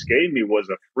Hawks gave me was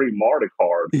a free MARTA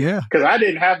card. Yeah. Because I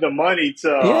didn't have the money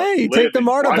to you take the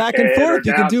MARTA back and forth.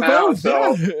 You can do both.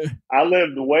 So I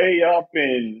lived way up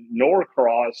in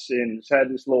Norcross and had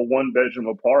this little 1-bedroom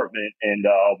apartment. And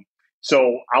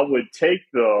so I would take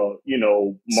the,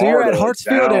 MARTA. So you're at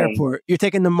Hartsfield Airport. You're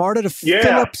taking the MARTA to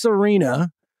Phillips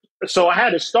Arena. So I had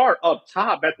to start up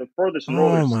top at the furthest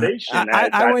northern station.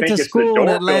 I went to school in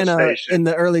Atlanta in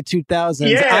the early 2000s.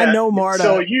 Yeah. I know MARTA.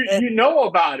 So you know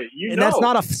about it. That's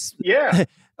not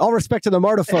all respect to the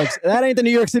MARTA folks. That ain't the New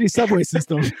York City subway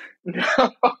system. No.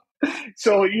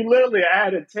 So you literally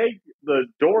had to take the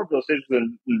Dorville station,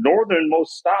 the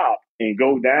northernmost stop, and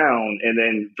go down, and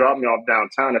then drop me off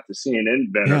downtown at the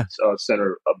CNN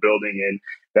Center building. And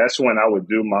that's when I would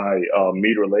do my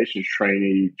media relations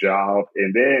trainee job.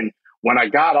 And then when I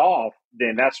got off,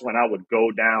 then that's when I would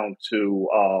go down to,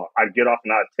 I'd get off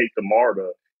and I'd take the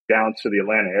MARTA down to the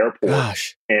Atlanta airport.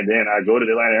 Gosh. And then I go to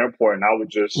the Atlanta airport and I would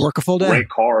just work a full day, rent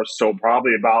cars. So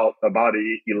probably about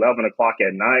 11 o'clock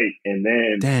at night. And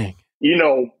then, dang, you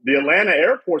know, the Atlanta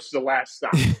airport's the last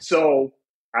stop. So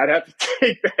I'd have to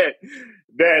take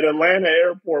that Atlanta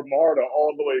airport MARTA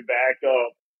all the way back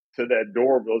up to that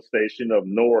Dorville station up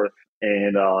north.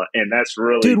 And that's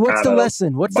really, dude, what's the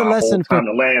lesson? What's the lesson for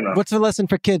Atlanta? What's the lesson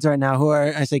for kids right now who are,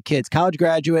 I say kids, college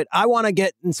graduate? I want to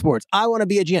get in sports. I want to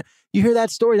be a GM. You hear that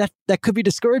story, that could be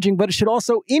discouraging, but it should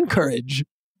also encourage.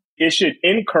 It should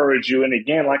encourage you. And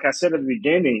again, like I said at the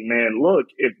beginning, man, look,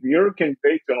 if you're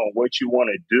convicted on what you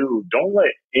want to do, don't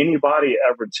let anybody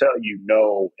ever tell you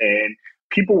no. And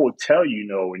people will tell you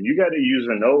no, and you got to use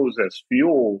the no's as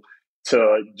fuel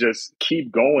to just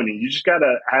keep going. And you just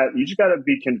gotta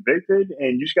be convicted,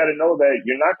 and you just gotta know that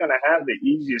you're not gonna have the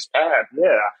easiest path.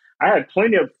 Yeah, I had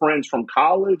plenty of friends from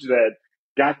college that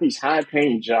got these high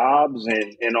paying jobs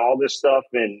and all this stuff,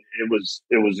 and it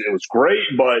was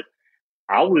great, but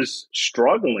I was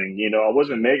struggling. You know,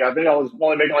 I think I was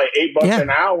only making like $8 an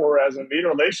hour as a media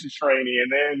relations trainee,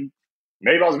 and then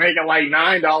maybe I was making like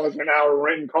 $9 an hour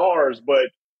renting cars,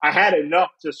 but I had enough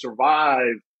to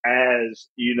survive, as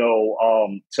you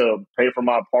know, to pay for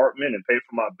my apartment and pay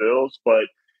for my bills. But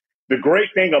the great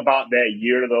thing about that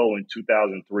year, though, in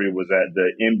 2003, was at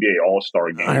the NBA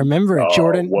All-Star game. I remember it.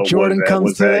 Jordan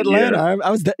comes to Atlanta.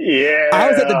 I was at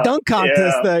the dunk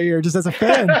contest that year, just as a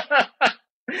fan. I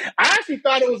actually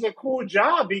thought it was a cool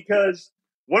job because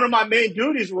one of my main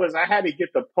duties was I had to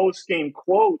get the post-game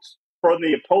quotes from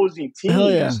the opposing teams.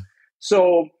 Hell yeah.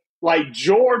 So, like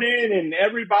Jordan and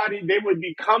everybody, they would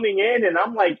be coming in, and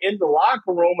I'm like in the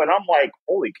locker room, and I'm like,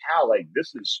 holy cow, like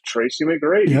this is Tracy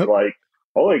McGrady. Yep. Like,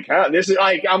 holy cow, this is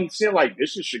like, I'm seeing like,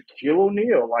 this is Shaquille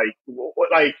O'Neal.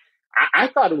 Like I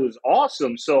thought it was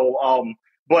awesome. So,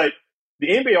 but the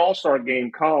NBA All-Star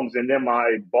game comes, and then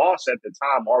my boss at the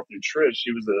time, Arthur Trish,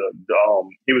 he was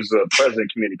the president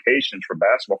of communications for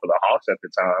basketball for the Hawks at the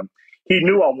time. He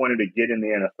knew I wanted to get in the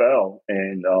NFL,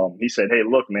 and he said, hey,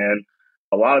 look, man,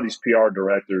 a lot of these PR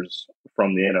directors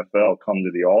from the NFL come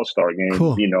to the All-Star game.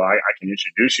 Cool. You know, I can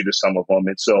introduce you to some of them.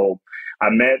 And so I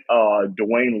met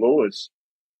Dwayne Lewis,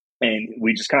 and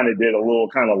we just kind of did a little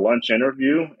kind of lunch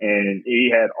interview, and he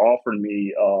had offered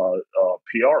me a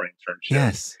PR internship.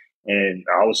 Yes. And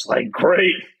I was like,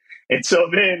 great. And so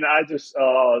then I just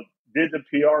did the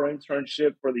PR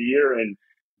internship for the year. And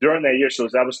during that year, so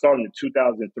I was starting the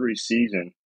 2003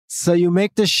 season. So you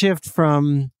make the shift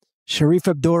from Sharif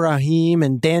Abdur-Rahim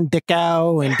and Dan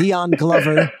Dickow and Dion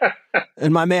Glover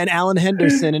and my man Alan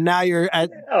Henderson, and now you're at.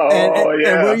 And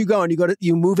where are you going?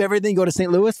 You move everything. You go to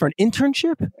St. Louis for an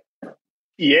internship.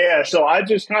 Yeah, so I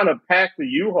just kind of packed the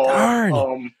U-Haul.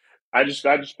 Darn. I just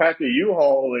packed the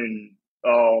U-Haul and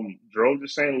drove to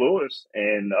St. Louis,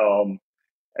 and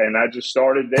I just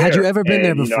started there. Had you ever been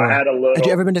there before? You know, I had a little. Had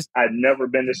you ever been to? I'd never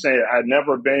been to St. I'd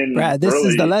never been. Brad, this really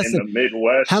is the lesson. In the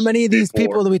Midwest. How many of these before.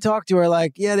 people that we talk to are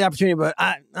like, yeah, the opportunity, but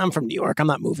I'm from New York. I'm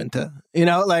not moving to,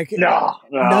 like. No,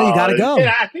 you got to go. And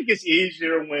I think it's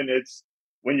easier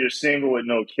when you're single with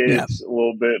no kids a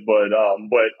little bit, but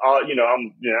you know, I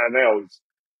think I was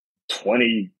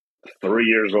 23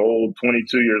 years old,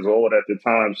 22 years old at the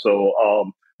time. So,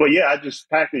 but yeah, I just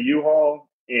packed a U-Haul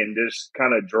and just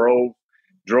kind of drove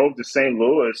to St.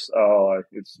 Louis.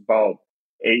 It's about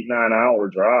 8-9 hour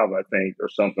drive, I think, or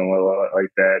something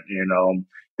like that. And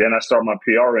then I started my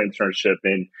PR internship.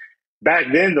 And back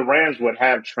then, the Rams would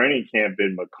have training camp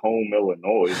in Macomb,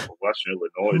 Illinois, Western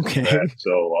Illinois. Okay. And that.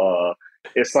 So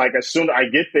it's like as soon as I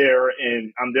get there,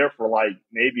 and I'm there for like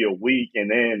maybe a week, and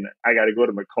then I got to go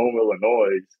to Macomb,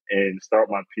 Illinois, and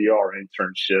start my PR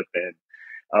internship. And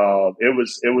it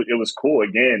was cool.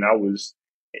 Again, I was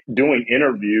doing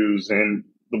interviews and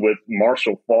with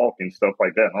Marshall Falk and stuff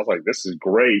like that. And I was like, this is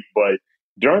great. But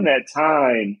during that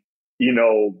time,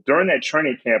 during that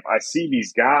training camp, I see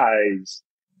these guys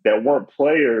that weren't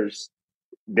players.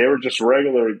 They were just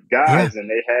regular guys, and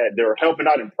they were helping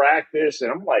out in practice.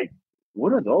 And I'm like,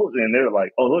 what are those? And they're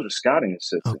like, oh, those are scouting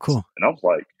assistants. Oh, cool. And I was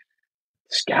like,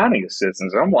 scouting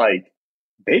assistants? I'm like,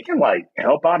 they can like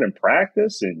help out in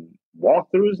practice and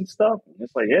walkthroughs and stuff. And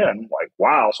it's like, yeah. And I'm like,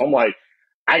 wow. So I'm like,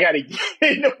 I got to get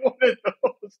into one of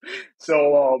those.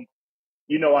 So,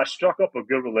 I struck up a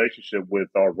good relationship with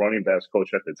our running backs coach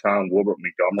at the time, Wilbert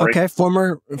Montgomery. Okay,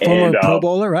 former Pro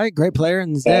Bowler, right? Great player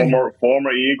in his day.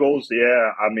 Former Eagles,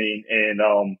 yeah. I mean, and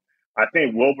I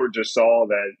think Wilbert just saw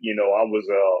that,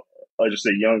 I was just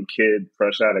a young kid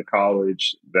fresh out of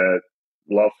college that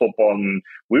loved football, and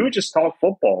we would just talk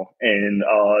football. And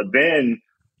then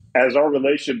as our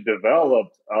relationship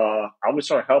developed, I would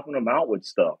start helping him out with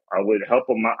stuff. I'd help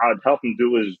him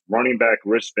do his running back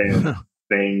wristband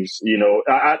things.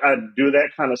 I'd do that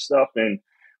kind of stuff. And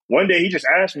one day he just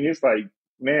asked me, he's like,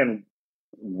 man,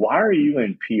 why are you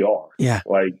in PR? Yeah.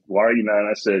 Like, why are you not? And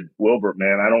I said, Wilbert,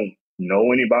 man, I don't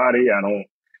know anybody.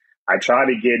 I tried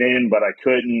to get in, but I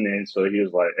couldn't. And so he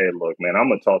was like, hey, look, man, I'm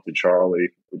going to talk to Charlie.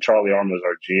 Charlie Armour was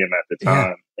our GM at the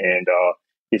time. Yeah. And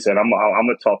he said, I'm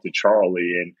going to talk to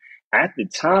Charlie. And at the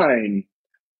time,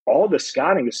 all the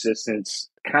scouting assistants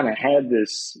kind of had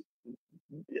this,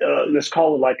 let's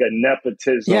call it like a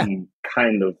nepotism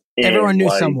kind of. Everyone knew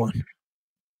someone.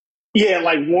 Yeah,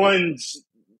 like one's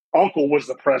uncle was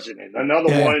the president. Another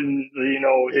one,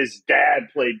 his dad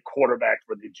played quarterback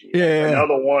for the GM. Yeah.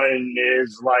 Another one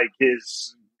is like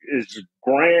his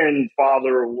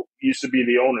grandfather used to be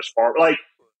the owner's father. Like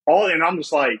and I'm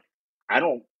just like, I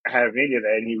don't have any of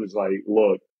that. And he was like,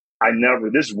 look,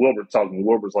 this is Wilbert talking.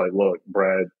 Wilbert's like, look,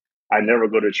 Brad, I never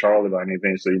go to Charlie about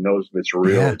anything, so he knows if it's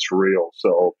real, it's real.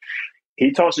 So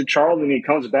he talks to Charlie and he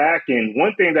comes back. And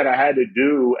one thing that I had to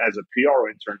do as a PR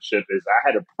internship is I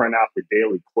had to print out the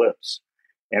daily clips.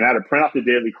 And I had to print out the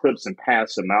daily clips and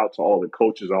pass them out to all the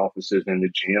coaches' offices and the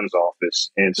GM's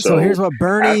office. And so here's what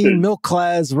Bernie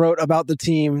Milklas wrote about the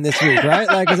team this week, right?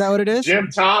 Like, is that what it is? Jim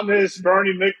Thomas,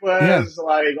 Bernie Milklas,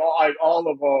 like all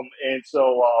of them. And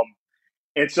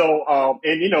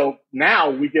now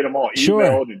we get them all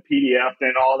emailed and PDF'd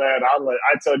and all that.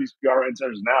 I tell these PR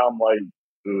interns now, I'm like,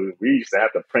 we used to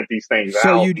have to print these things out.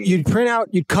 So you'd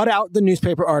cut out the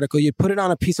newspaper article, you'd put it on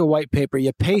a piece of white paper,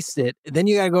 you paste it, then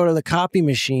you got to go to the copy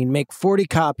machine, make 40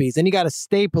 copies, then you got to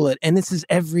staple it, and this is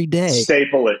every day.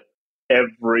 Staple it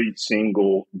every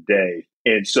single day.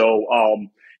 And so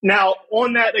now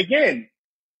on that, again,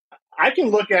 I can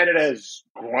look at it as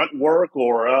grunt work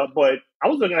but I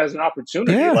was looking at it as an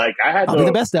opportunity. Yeah. Like I had I'll be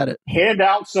the best at it. Hand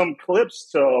out some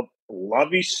clips to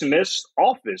Lovie Smith's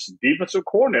office, defensive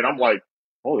coordinator. I'm like,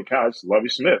 holy cow, it's Lovie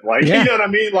Smith. Like, you know what I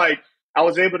mean? Like, I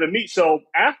was able to meet. So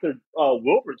after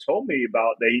Wilbert told me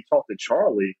about that, he talked to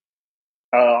Charlie.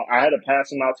 I had to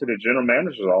pass him out to the general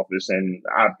manager's office, and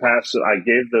I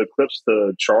gave the clips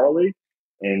to Charlie,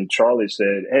 and Charlie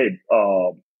said, hey,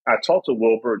 I talked to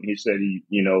Wilbert, and he said,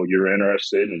 you're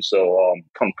interested. And so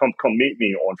come meet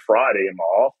me on Friday in my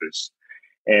office.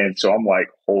 And so I'm like,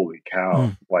 holy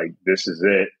cow, like, this is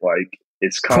it. Like,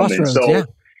 it's coming. So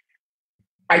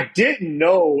I didn't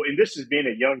know, and this is being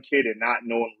a young kid and not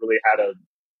knowing really how to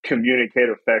communicate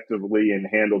effectively and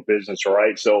handle business,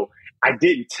 right? So I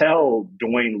didn't tell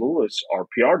Dwayne Lewis, our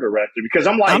PR director, because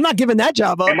I'm like, I'm not giving that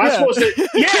job up. Am I supposed to?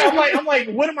 Yeah, I'm like,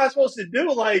 what am I supposed to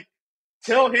do? Like,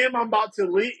 tell him I'm about to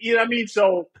leave. You know what I mean?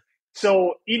 So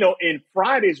and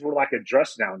Fridays were like a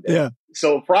dress down day. Yeah.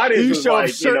 So Fridays was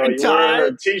like, you're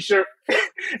wearing a t-shirt.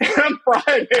 And on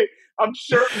Friday, I'm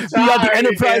shirt and tie. You got the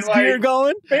Enterprise gear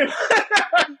going?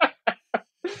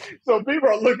 So people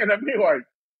are looking at me like,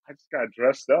 I just got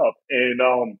dressed up.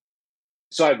 And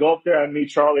so I go up there, I meet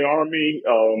Charlie Army,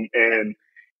 and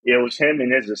it was him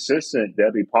and his assistant,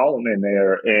 Debbie Polliman,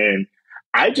 there. And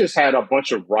I just had a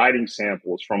bunch of writing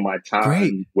samples from my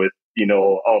time with,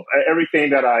 of everything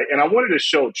that I wanted to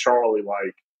show Charlie,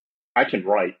 like, I can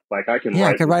write. Like, I can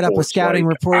write. I can write up a scouting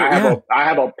report. I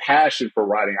have a passion for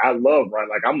writing. I love writing.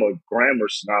 Like, I'm a grammar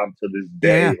snob to this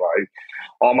day. Like,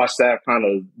 all my staff kind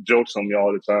of jokes on me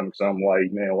all the time because I'm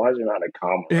like, man, why is there not a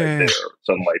comma right there? Or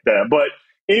something like that. But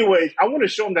anyways, I want to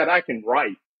show them that I can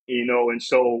write, and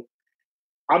so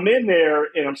I'm in there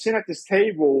and I'm sitting at this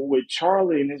table with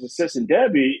Charlie and his assistant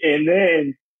Debbie. And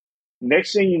then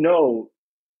next thing you know,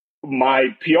 my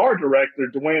PR director,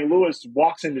 Dwayne Lewis,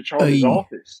 walks into Charlie's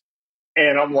office.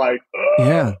 And I'm like,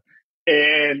 ugh.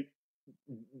 And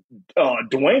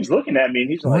Dwayne's looking at me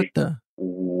and he's like,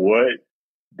 what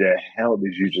the hell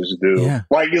did you just do? Yeah.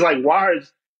 Like, he's like, why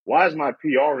is my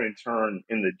PR intern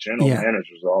in the general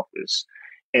manager's office?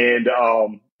 And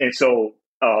so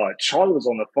Charlie was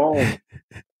on the phone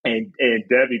and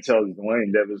Debbie tells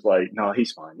Dwayne, Debbie's like, no,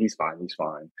 he's fine.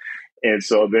 And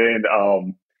so then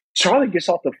Charlie gets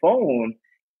off the phone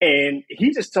and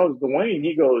he just tells Dwayne,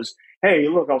 he goes, hey,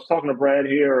 look, I was talking to Brad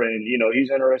here and,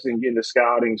 he's interested in getting to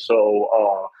scouting.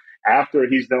 So after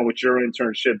he's done with your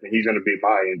internship, he's going to be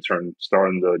my intern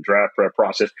starting the draft prep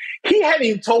process. He hadn't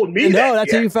even told me that. No,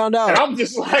 that's how you found out. And I'm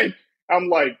just like,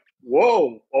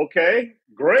 whoa, okay,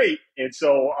 great. And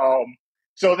so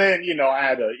then, I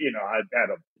had okay,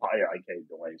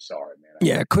 Dwayne, sorry, man.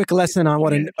 Yeah, quick lesson on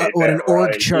what an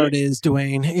org chart is,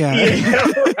 Dwayne. Yeah,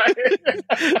 yeah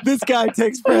right. This guy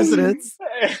takes precedence.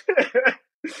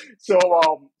 So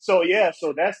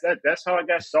that's how I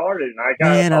got started, and I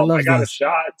got a this.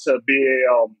 shot to be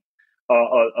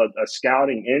a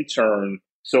scouting intern.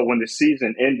 So when the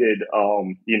season ended,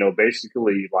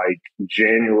 basically like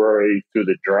January through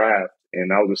the draft,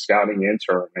 and I was a scouting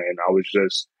intern, and I was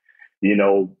just,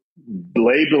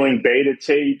 labeling beta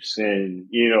tapes and,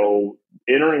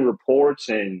 entering reports,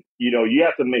 and, you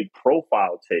have to make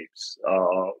profile tapes.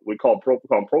 We call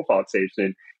them profile tapes,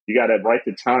 and you got to write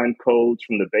the time codes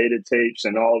from the beta tapes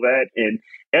and all that. And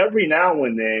every now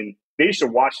and then, they used to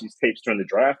watch these tapes during the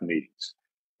draft meetings.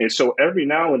 And so every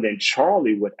now and then,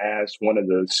 Charlie would ask one of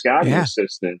the scouting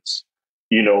assistants,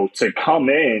 to come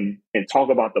in and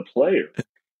talk about the player.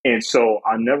 And so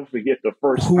I'll never forget the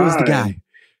first time. Who was the guy?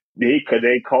 They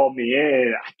called me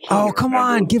in. Oh, come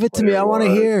on. Give it to me. I want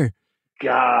to hear.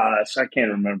 Gosh, I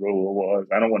can't remember who it was.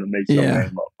 I don't want to make some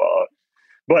name up.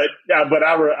 But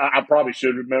I probably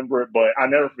should remember it. But I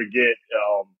never forget.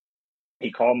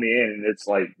 He called me in, and it's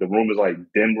like the room is like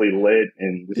dimly lit,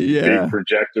 and this big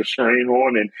projector screen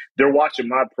on, and they're watching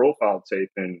my profile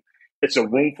tape, and it's a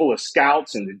room full of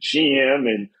scouts and the GM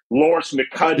and Lawrence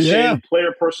McCutcheon,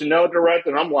 player personnel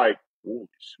director, and I'm like, holy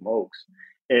smokes.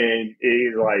 And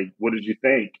he's like, what did you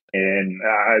think? And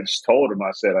I just told him,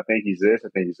 I said, I think he's this, I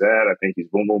think he's that, I think he's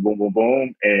boom, boom, boom, boom,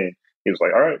 boom. And he was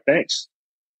like, all right, thanks.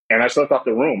 And I stepped out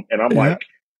the room, and I'm like,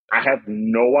 I have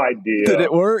no idea Did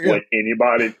it work? what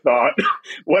anybody thought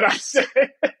what I said.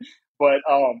 But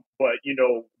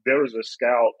there was a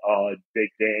scout,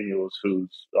 Dick Daniels,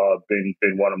 who's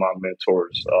been one of my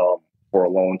mentors for a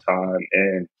long time.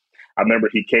 And I remember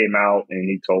he came out and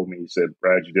he told me, he said,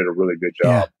 Brad, you did a really good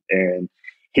job. And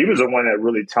he was the one that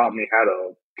really taught me how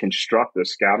to construct a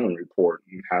scouting report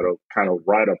and how to kind of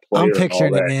write a player. I'm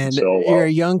picturing it, man. So, you're a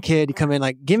young kid. You come in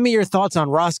like, give me your thoughts on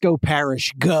Roscoe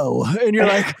Parrish. Go. And you're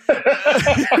like,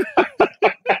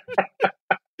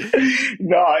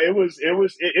 no, it was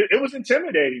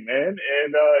intimidating, man,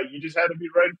 and you just had to be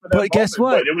ready for that. But guess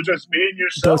what? But it was just being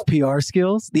yourself. Those PR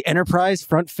skills, the enterprise,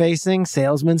 front-facing,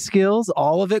 salesman skills,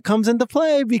 all of it comes into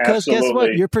play because guess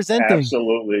what? You're presenting.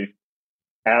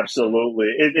 Absolutely.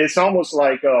 It's almost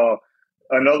like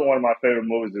another one of my favorite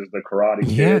movies is The Karate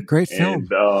Kid. Yeah, great film. And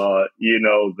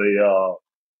the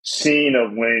scene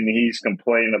of when he's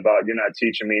complaining about you're not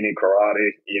teaching me any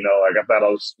karate. Like I thought I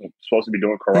was supposed to be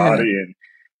doing karate, and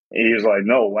he was like,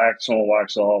 no, wax on,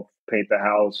 wax off, paint the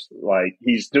house. Like,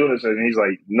 he's doing this, and he's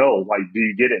like, no, like, do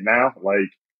you get it now? Like,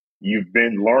 you've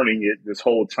been learning it this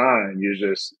whole time. You're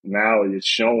just, now it's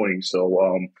showing.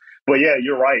 So, but yeah,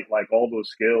 you're right. Like, all those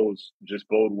skills just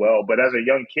bode well. But as a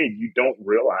young kid, you don't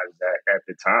realize that at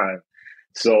the time.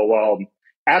 So,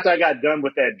 after I got done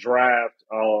with that draft,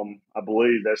 I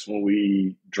believe that's when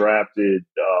we drafted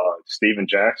Steven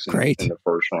Jackson in the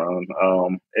first round.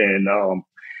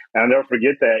 I'll never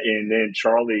forget that. And then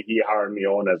Charlie, he hired me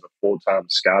on as a full-time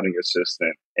scouting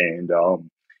assistant. And,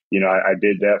 I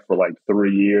did that for like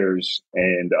 3 years,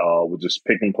 and was just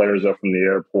picking players up from the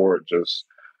airport, just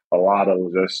a lot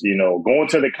of just, going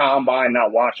to the combine,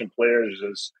 not watching players,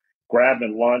 just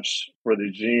grabbing lunch for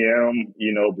the GM,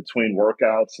 between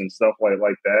workouts and stuff like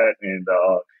that. And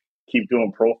keep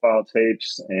doing profile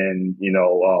tapes and,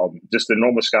 just the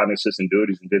normal scouting assistant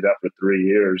duties, and did that for 3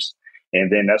 years. And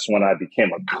then that's when I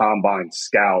became a combine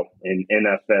scout, an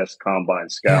NFS combine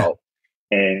scout.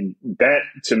 And that,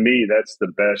 to me, that's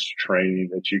the best training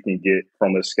that you can get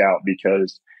from a scout,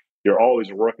 because you're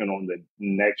always working on the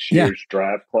next year's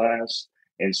draft class.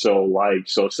 And so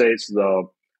say it's the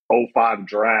 05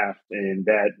 draft, and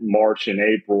that March and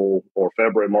April, or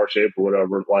February, March, April,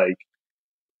 whatever, like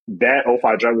that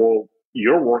 05 draft, well,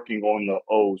 you're working on the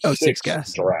 06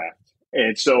 draft.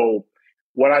 And so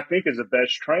what I think is the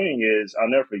best training is, I'll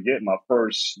never forget my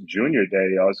first junior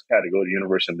day. I had to go to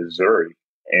University of Missouri,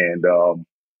 and I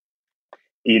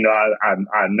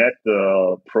met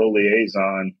the pro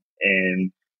liaison,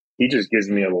 and he just gives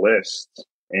me a list,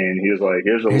 and he was like,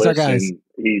 "Here's a list," and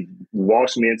he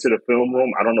walks me into the film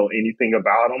room. I don't know anything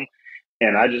about them,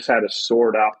 and I just had to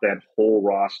sort out that whole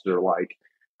roster. Like,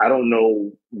 I don't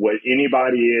know what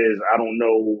anybody is. I don't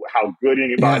know how good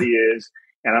anybody is,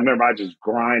 and I remember I just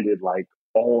grinded like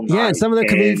all night. Yeah, and some of them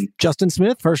could be Justin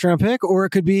Smith, first round pick, or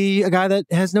it could be a guy that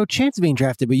has no chance of being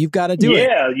drafted, but you've got to do it.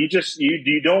 Yeah,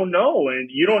 you don't know, and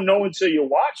you don't know until you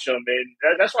watch them.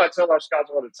 And that's why I tell our scouts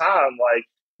all the time, like,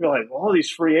 you're like, all these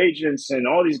free agents and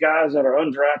all these guys that are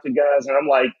undrafted guys, and I'm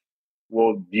like,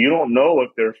 well, you don't know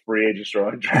if they're free agents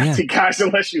or undrafted guys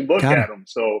unless you look at them.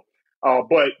 So,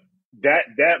 but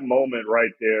that moment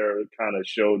right there kind of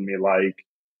showed me like,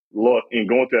 look, and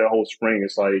going through that whole spring,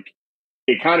 it's like,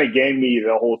 it kind of gave me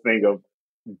the whole thing of,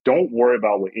 don't worry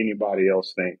about what anybody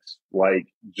else thinks. Like,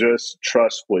 just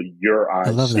trust what your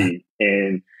eyes see.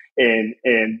 And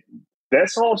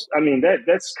that's also, I mean,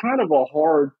 that's kind of a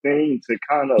hard thing to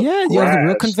kind of grasp, you have a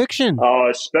real conviction,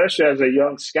 especially as a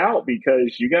young scout,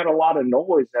 because you got a lot of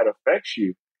noise that affects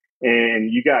you,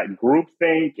 and you got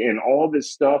groupthink and all this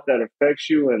stuff that affects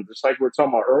you. And just like we were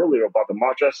talking about earlier about the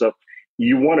mock draft stuff,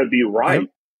 you want to be right,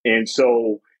 and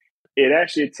so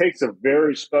it takes a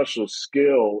very special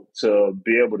skill to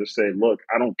be able to say, look,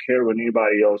 I don't care what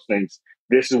anybody else thinks.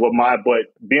 This is what but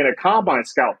being a combine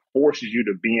scout forces you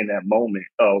to be in that moment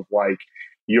of like,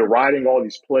 you're writing all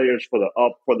these players for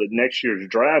the next year's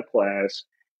draft class.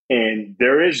 And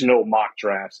there is no mock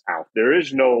drafts out. There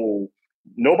is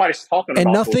nobody's talking about,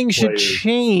 and nothing should players.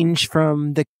 Change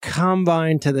from the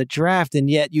combine to the draft. And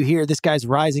yet you hear this guy's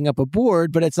rising up a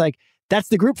board, but it's like, that's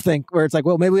the group thing where it's like,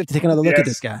 well, maybe we have to take another look at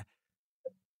this guy.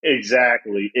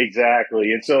 Exactly.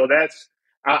 And so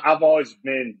I've always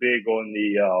been big on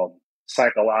the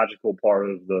psychological part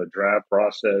of the draft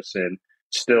process, and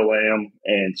still am.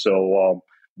 And so,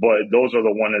 but those are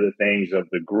one of the things of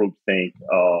the group think.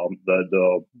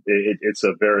 It's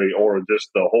a very, or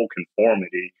just the whole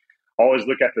conformity. Always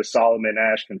look at the Solomon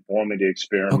Ash conformity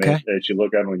experiment that you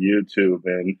look at on YouTube,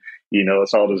 and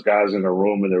it's all those guys in the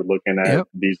room and they're looking at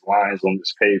these lines on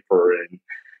this paper, and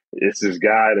it's this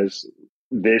guy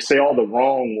they say all the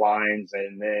wrong lines,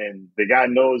 and then the guy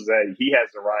knows that he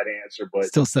has the right answer, but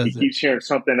still says he keeps hearing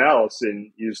something else,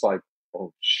 and you're just like,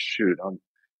 oh shoot,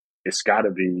 it's got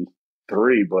to be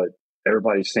 3, but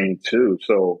everybody's saying 2,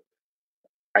 so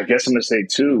I guess I'm gonna say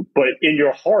 2. But in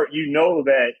your heart, you know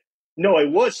that no,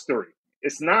 it was 3.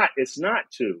 It's not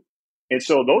 2. And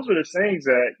so those are the things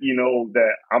that,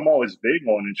 that I'm always big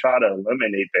on, and try to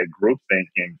eliminate that group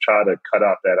thinking, try to cut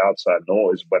out that outside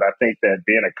noise. But I think that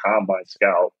being a combine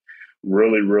scout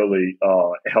really, really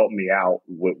helped me out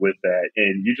with that.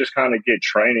 And you just kind of get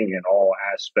training in all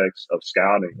aspects of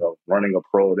scouting, of running a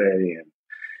pro day and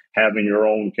having your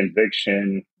own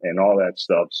conviction and all that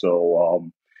stuff. So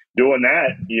doing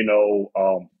that,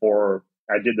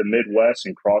 I did the Midwest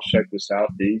and cross-checked the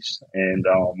Southeast. And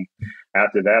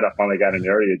after that, I finally got an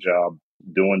area job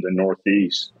doing the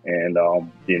Northeast. And,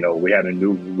 we had a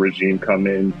new regime come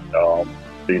in.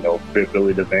 Billy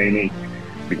Devaney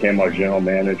became our general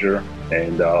manager,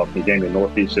 and he gave me a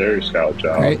Northeast area scout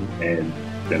job. Great. And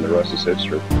then the rest is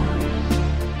history.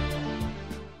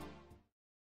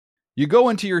 You go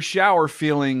into your shower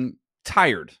feeling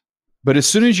tired, but as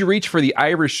soon as you reach for the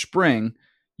Irish Spring,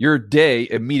 your day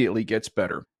immediately gets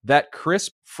better. That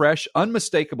crisp, fresh,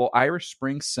 unmistakable Irish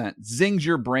Spring scent zings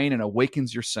your brain and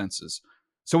awakens your senses.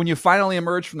 So when you finally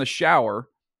emerge from the shower,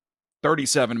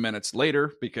 37 minutes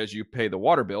later, because you pay the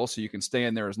water bill so you can stay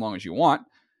in there as long as you want,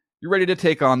 you're ready to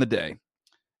take on the day.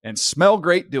 And smell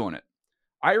great doing it.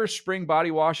 Irish Spring Body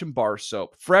Wash and Bar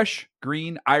Soap. Fresh,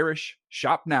 green, Irish.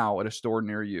 Shop now at a store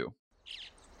near you.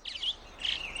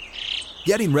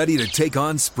 Getting ready to take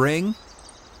on spring?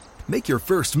 Make your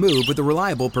first move with the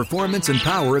reliable performance and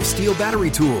power of Steel battery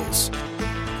tools.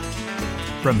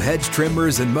 From hedge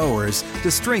trimmers and mowers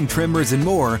to string trimmers and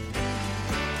more,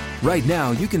 right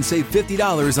now you can save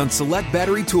 $50 on select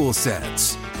battery tool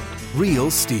sets.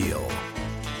 Real Steel.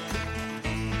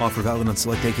 Offer valid on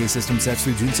select AK system sets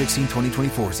through June 16,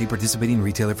 2024. See participating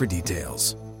retailer for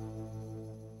details.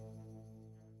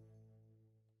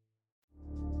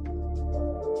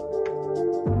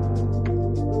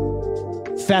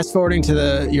 Fast forwarding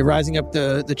to you're rising up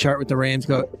the chart with the Rams.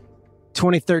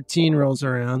 2013 rolls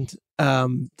around.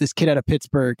 This kid out of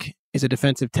Pittsburgh is a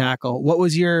defensive tackle. What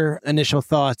was your initial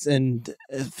thoughts and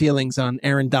feelings on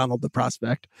Aaron Donald, the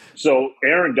prospect? So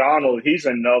Aaron Donald, he's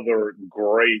another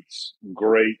great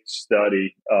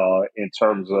study in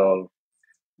terms of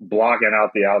blocking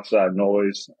out the outside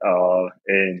noise.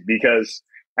 And because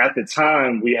at the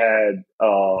time we had,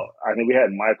 I think we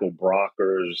had Michael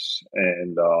Brockers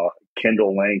and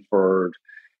Kendall Langford,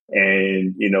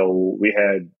 and we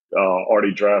had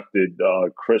already drafted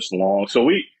Chris Long. So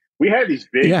we had these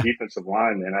big defensive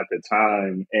linemen at the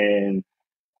time, and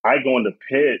I go into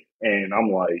Pitt and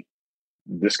I'm like,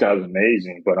 this guy's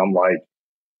amazing, but I'm like,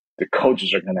 the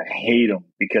coaches are gonna hate him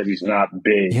because he's not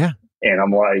big. Yeah. And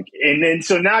I'm like, and then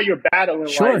so now you're battling.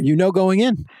 Sure, like, going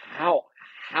in. How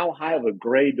high of a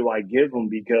grade do I give him?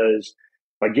 Because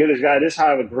if I give this guy this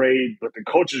high of a grade, but the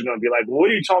coach is going to be like, well, what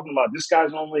are you talking about? This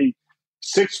guy's only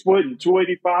 6 foot and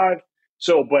 285.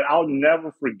 So, but I'll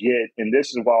never forget, and this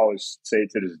is what I always say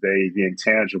to this day, the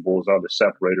intangibles are the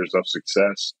separators of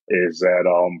success, is that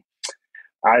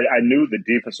I knew the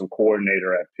defensive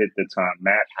coordinator at Pitt at the time,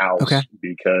 Matt House,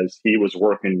 because he was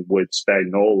working with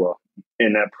Spagnuolo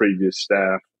in that previous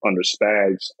staff under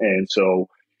Spags. And so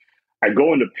I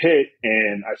go into Pitt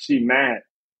and I see Matt,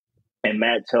 and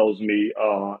Matt tells me,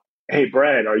 hey,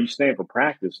 Brad, are you staying for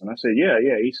practice? And I said, yeah.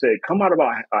 He said, come out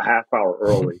about a half hour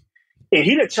early. And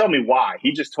he didn't tell me why.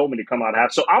 He just told me to come out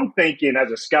half. So I'm thinking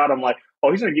as a scout, I'm like, oh,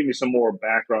 he's going to give me some more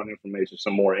background information,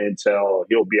 some more intel.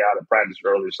 He'll be out of practice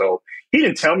early. So he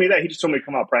didn't tell me that. He just told me to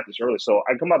come out practice early. So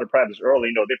I come out to practice early.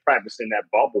 You know, they practice in that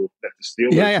bubble that the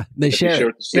Steelers, they share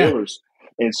with the Steelers.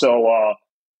 Yeah. And so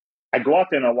I go out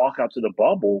there and I walk out to the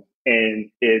bubble, and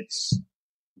it's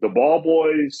the ball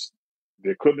boys, the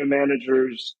equipment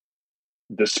managers,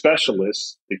 the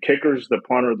specialists, the kickers, the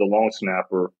punter, the long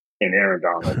snapper, and Aaron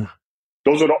Donald.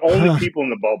 Those are the only people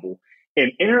in the bubble.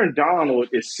 And Aaron Donald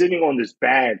is sitting on this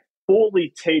bag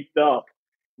fully taped up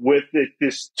with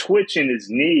this twitch in his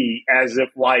knee as if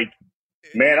like,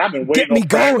 man, I've been waiting on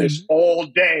practice all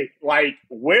day. Like,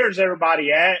 where's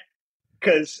everybody at?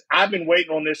 Because I've been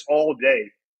waiting on this all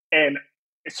day. And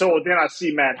so then I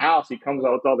see Matt House. He comes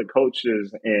out with all the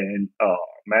coaches, and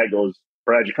Matt goes,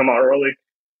 Brad, you come out early?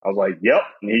 I was like, yep.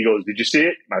 And he goes, did you see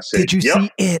it? And I said, did you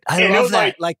see it? I love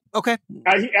that. Like, okay.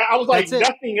 I was like,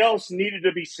 nothing else needed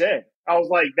to be said. I was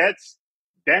like, that's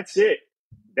it.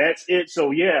 That's it.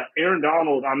 So, yeah, Aaron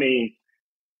Donald, I mean,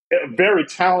 a very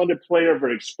talented player,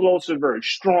 very explosive, very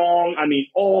strong. I mean,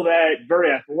 all that,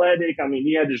 very athletic. I mean,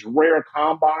 he had this rare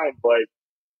combine, but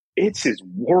it's his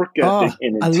work ethic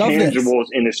and intangibles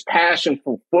and his passion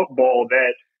for football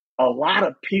that a lot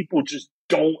of people just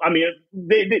don't. I mean,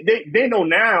 they know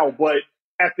now, but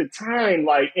at the time,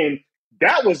 like, and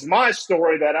that was my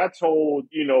story that I told,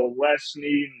 you know, Les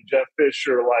Snead and Jeff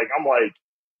Fisher. Like, I'm like,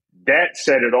 that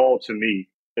said it all to me,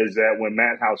 is that when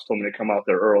Matt House told me to come out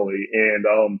there early,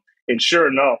 and sure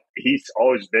enough, he's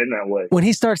always been that way. When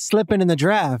he starts slipping in the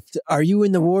draft, are you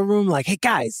in the war room like, hey,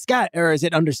 guys, or is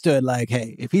it understood like,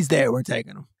 hey, if he's there, we're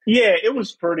taking him? Yeah, it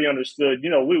was pretty understood. You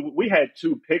know, we had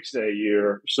 2 picks that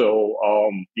year. So,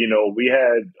 you know, we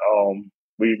had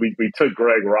we took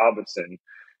Greg Robinson.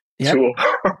 Yep.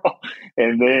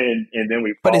 and then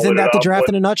we. But isn't that the draft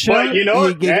in a nutshell? But you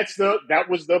know, that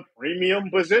was the premium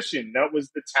position. That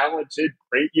was the talented.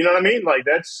 You know what I mean? Like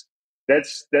that's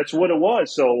what it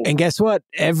was. So, and guess what?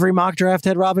 Every mock draft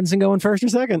had Robinson going first or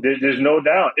second. There's no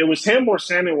doubt. It was him or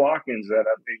Sammy Watkins that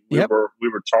I think we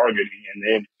were targeting, and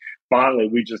then finally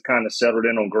we just kind of settled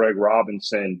in on Greg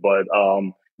Robinson. But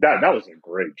that was a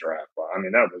great draft. I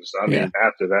mean,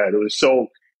 after that, it was so.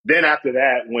 Then after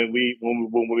that, when we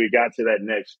got to that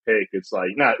next pick, it's like,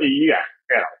 you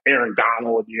got Aaron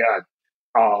Donald, you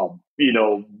got you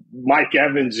know, Mike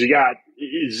Evans, you got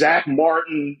Zach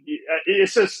Martin.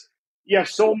 It's just you have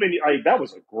so many. That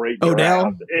was a great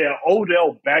draft.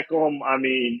 Odell Beckham. I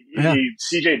mean,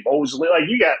 C.J. Mosley. Like,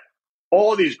 you got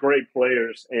all these great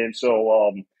players, and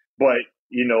so but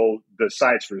you know, the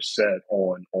sights were set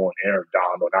on Aaron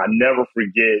Donald. I'll never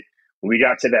forget when we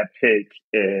got to that pick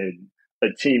and a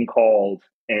team called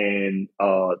and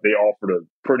they offered a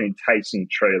pretty enticing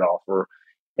trade offer.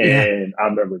 And I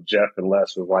remember Jeff and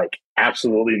Les were like,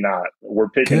 absolutely not. We're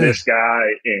picking this guy,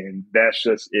 and that's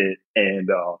just it. And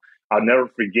I'll never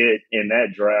forget in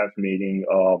that draft meeting,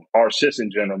 our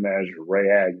assistant general manager, Ray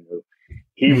Agnew,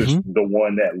 he was the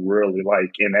one that really,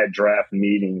 like, in that draft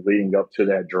meeting leading up to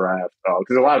that draft,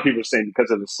 because a lot of people were saying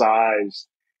because of the size,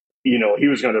 you know, he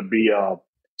was going to be a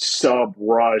sub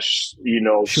rush, you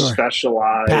know,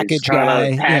 specialized package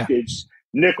guy,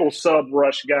 nickel sub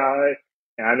rush guy.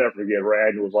 And I never forget,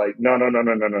 Rag was like, no.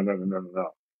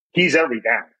 He's every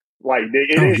down. Like,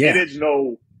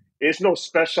 it's no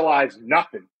specialized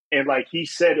nothing. And like, he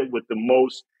said it with the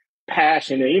most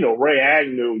passion. And, you know, Ray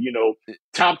Agnew, you know,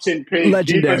 top 10 pick,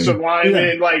 defensive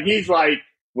lineman. Like, he's like,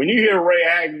 when you hear Ray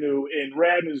Agnew, and Ray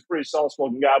Agnew's a pretty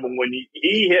soft-spoken guy, but when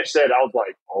he hit said, I was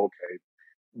like, okay,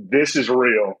 this is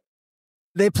real.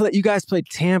 You guys played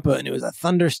Tampa, and it was a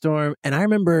thunderstorm. And I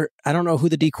remember, I don't know who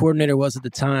the D coordinator was at the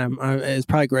time. It was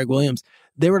probably Greg Williams.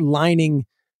 They were lining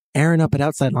Aaron up at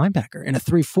outside linebacker in a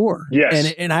 3-4.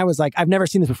 Yes. And I was like, I've never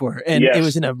seen this before. And it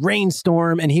was in a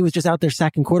rainstorm, and he was just out there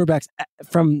sacking quarterbacks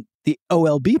from the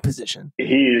OLB position.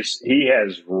 He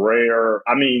has rare.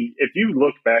 I mean, if you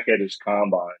look back at his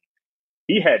combine,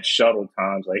 he had shuttle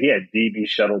times. Like, he had DB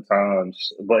shuttle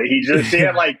times, but he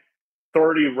had like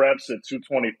 30 reps at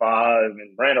 225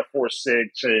 and ran a 4.6.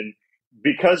 And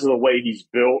because of the way he's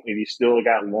built, and he's still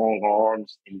got long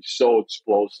arms, and he's so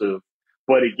explosive.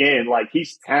 But again, like,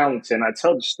 he's talented. And I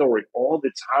tell the story all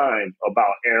the time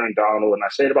about Aaron Donald, and I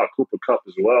say it about Cooper Kupp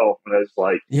as well. And it's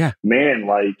like, man,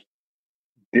 like,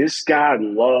 this guy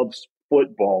loves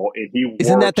football, and he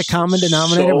Isn't works that the common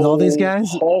denominator with all these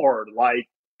guys? hard. Like,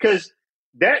 because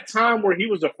that time where he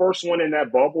was the first one in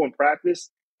that bubble in practice,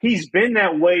 he's been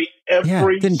that way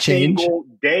every single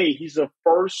day. He's the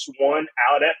first one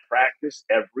out at practice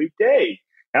every day.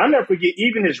 And I'll never forget,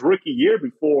 even his rookie year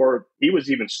before he was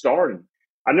even starting,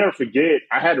 I never forget,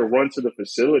 I had to run to the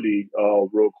facility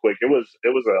real quick. It was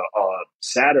a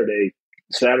Saturday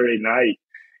night.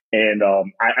 And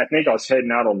I think I was heading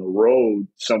out on the road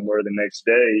somewhere the next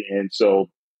day. And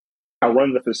so I run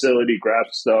to the facility, grab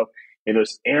some stuff, and it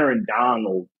was Aaron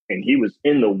Donald. And he was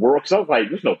in the world. Because I was like,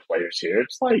 there's no players here.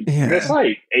 It's like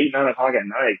 8, 9 o'clock at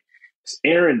night. It's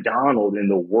Aaron Donald in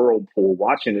the whirlpool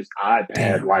watching his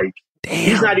iPad.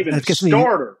 He's not even the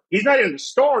starter. He's not even the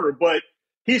starter, but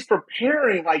he's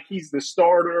preparing like he's the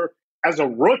starter as a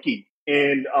rookie.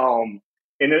 And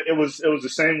it was the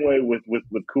same way with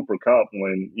Cooper Kupp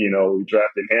when, we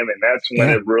drafted him. And that's when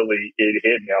it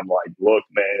hit me. I'm like, look,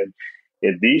 man,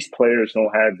 if these players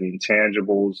don't have the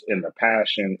intangibles and the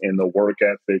passion and the work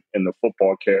ethic and the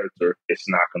football character, it's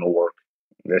not going to work.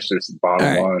 That's just the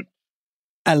bottom line.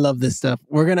 I love this stuff.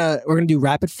 We're gonna do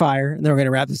rapid fire, and then we're gonna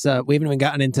wrap this up. We haven't even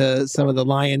gotten into some of the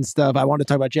Lions stuff. I want to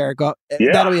talk about Jared Goff. Yeah.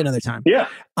 That'll be another time. Yeah,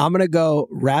 I'm gonna go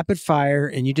rapid fire,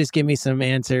 and you just give me some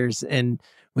answers, and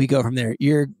we go from there.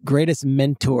 Your greatest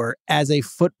mentor as a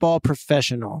football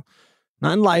professional,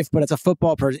 not in life, but as a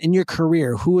football person in your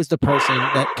career. Who is the person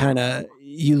that kind of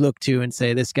you look to and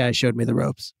say, "This guy showed me the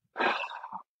ropes"?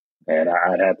 And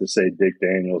I'd have to say Dick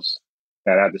Daniels.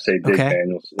 Daniels.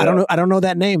 Yeah. I don't know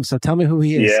that name, so tell me who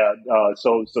he is. Yeah,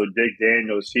 so Dick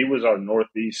Daniels, he was our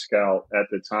Northeast scout at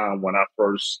the time when I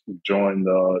first joined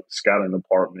the scouting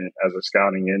department as a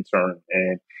scouting intern,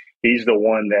 and he's the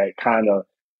one that kind of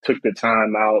took the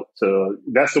time out to.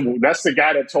 That's the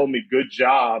guy that told me good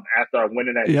job after I went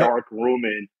in that dark room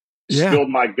and spilled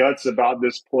my guts about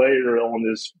this player on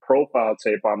this profile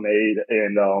tape I made,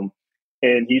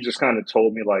 and he just kind of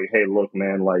told me, like, hey, look,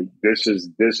 man, like, this is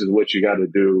what you got to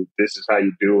do. This is how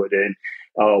you do it. And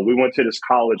we went to this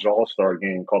college all-star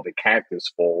game called the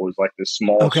Cactus Bowl. It was like this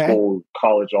small school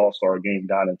college all-star game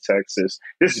down in Texas.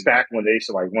 This is back when they used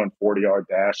to, like, run 40-yard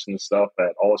dash and stuff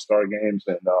at all-star games.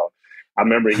 And I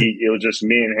remember it was just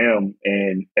me and him.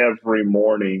 And every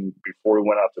morning before we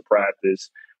went out to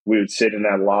practice, we would sit in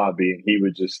that lobby, and he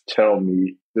would just tell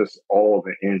me just all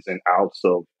the ins and outs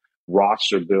of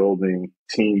roster building,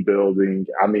 team building.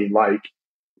 I mean, like,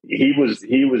 he was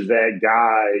that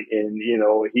guy, and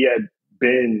he had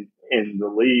been in the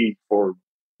league for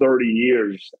 30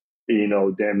 years,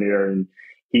 damn near, and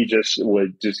he just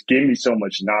would just give me so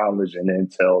much knowledge and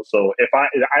intel. So if I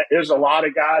there's a lot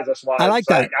of guys. That's why I like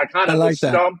that. I kind of was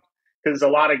stumped because there's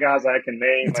a lot of guys I can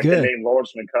name. That's I good. can name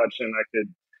Lawrence McCutcheon.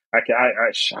 I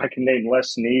can name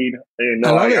Les Snead.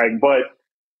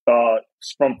 But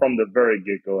from the very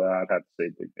get-go, I'd have to say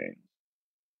Big Daniels.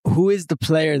 Who is the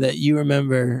player that you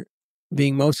remember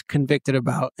being most convicted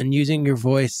about and using your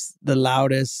voice the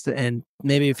loudest, and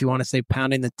maybe if you want to say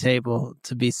pounding the table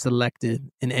to be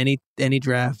selected in any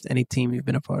draft, any team you've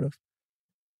been a part of?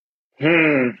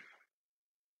 Could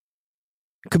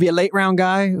be a late round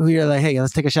guy who you're like, hey,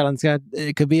 let's take a shot on this guy.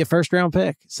 It could be a first round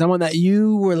pick. Someone that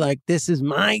you were like, this is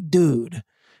my dude.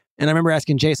 And I remember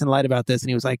asking Jason Light about this, and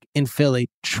he was like, in Philly,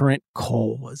 Trent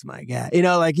Cole was my guy.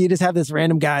 Like, you just have this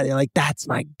random guy. You're like, that's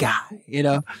my guy,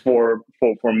 For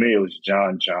me, it was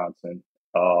John Johnson.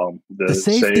 The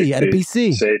safety out of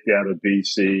BC. Safety out of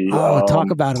BC. Oh, talk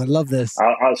about it. I love this.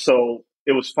 So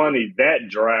it was funny, that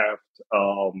draft,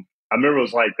 I remember it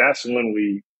was like, that's when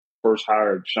we first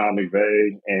hired Sean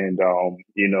McVay, and,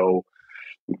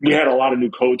 we had a lot of new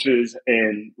coaches,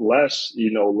 and Les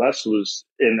was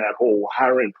in that whole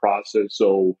hiring process.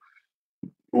 So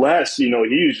Les, he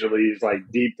usually is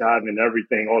like deep diving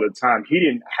everything all the time. He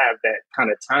didn't have that kind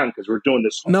of time because we're doing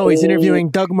this. He's interviewing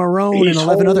Doug Marrone and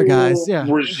 11 other guys. Yeah.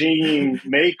 Regime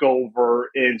makeover.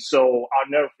 And so I'll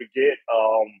never forget,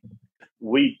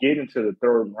 we get into the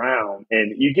third round,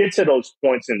 and you get to those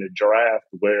points in the draft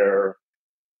where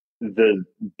the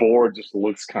board just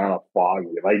looks kind of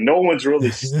foggy. Like, no one's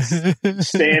really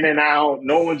standing out.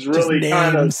 No one's really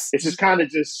it's just kind of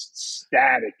just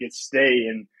static. It's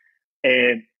staying,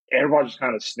 and everybody's just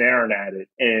kind of staring at it.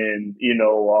 And,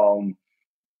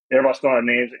 everybody's throwing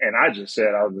names. And I was just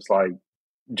like,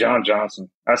 John Johnson.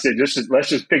 I said, let's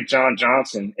just pick John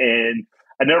Johnson. And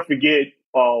I never forget,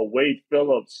 Wade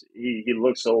Phillips, he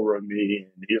looks over at me,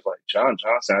 and he was like, John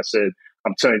Johnson. I said,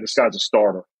 I'm telling you, this guy's a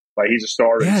starter. Like, he's a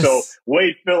starter. Yes. So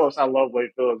Wade Phillips, I love Wade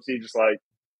Phillips. He's just like,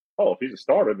 oh, if he's a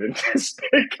starter, then just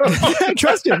pick him.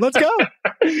 Trust him. Let's go.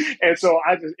 and so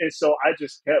I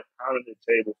just kept pounding the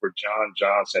table for John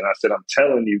Johnson. I said, I'm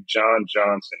telling you, John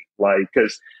Johnson, like,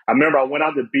 because I remember I went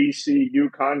out to BC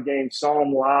UConn game, saw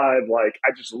him live. Like,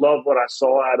 I just love what I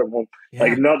saw out of him. Yeah.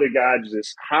 Like, another guy,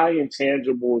 just high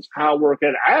intangibles, high work.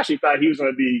 And I actually thought he was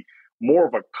going to be more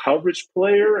of a coverage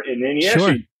player, and then he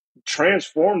actually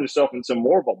transformed himself into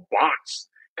more of a box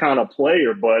kind of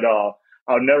player. But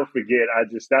I'll never forget.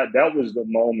 That was the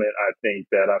moment, I think,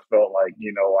 that I felt like,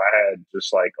 I had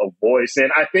just like a voice.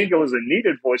 And I think it was a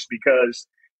needed voice because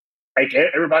like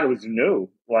everybody was new.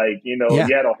 Like, you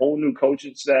had a whole new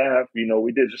coaching staff.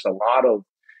 We did just a lot of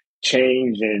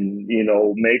change and,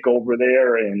 makeover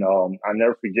there. And I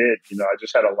never forget, I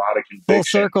just had a lot of conviction. Full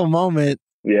circle moment.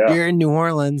 Yeah. You're in New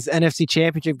Orleans, NFC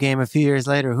Championship game a few years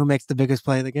later. Who makes the biggest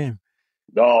play of the game?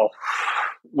 Oh,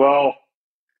 well,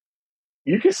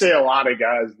 you can say a lot of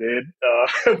guys did,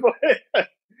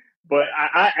 but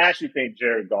I actually think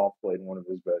Jared Goff played one of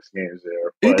his best games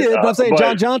there. He did, but I'm saying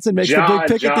John Johnson makes the big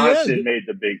pick at the end. Johnson made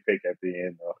the big pick at the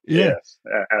end, though. Yeah. Yes,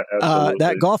 absolutely.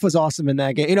 That Goff was awesome in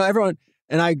that game. Everyone,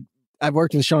 and I've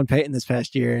worked with Sean Payton this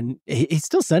past year, and he's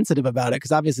still sensitive about it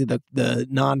because obviously the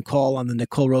non-call on the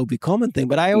Nicole Roby-Coleman thing.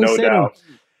 But I always say to him,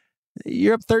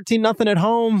 you're up 13-0 at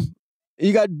home.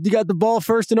 You got the ball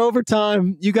first in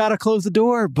overtime. You got to close the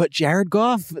door. But Jared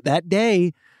Goff that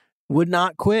day would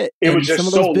not quit. It was just some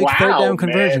of those so big loud, third down man.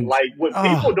 conversions. Like what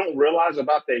people don't realize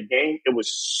about that game, it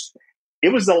was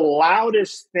the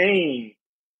loudest thing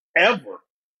ever.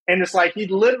 And it's like he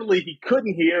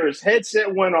couldn't hear. His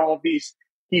headset went off.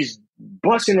 He's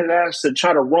busting his ass to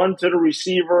try to run to the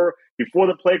receiver before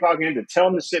the play clock ended to tell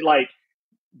him to sit. Like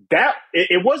that,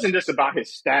 it wasn't just about his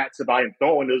stats, about him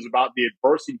throwing. It was about the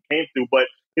adversity he came through. But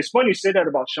it's funny you say that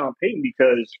about Sean Payton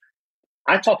because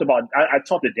I talked to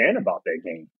Dan about that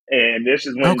game, and this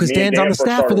is when because Dan's on the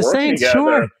staff for the Saints, together.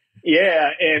 Sure. Yeah,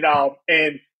 and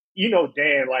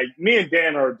Dan, like me and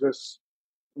Dan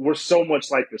we're so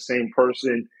much like the same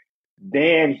person.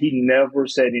 Dan, he never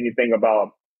said anything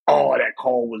about, oh, that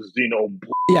call was, and all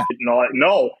that.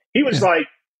 No, he was like,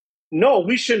 no,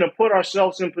 we shouldn't have put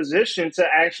ourselves in position to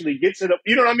actually get to the,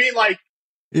 you know what I mean? Like,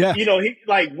 he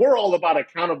like, we're all about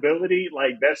accountability.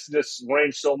 Like that's just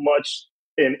reigns so much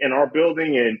in our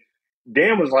building. And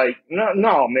Dan was like,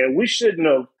 no, man, we shouldn't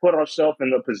have put ourselves in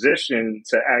the position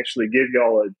to actually give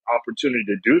y'all an opportunity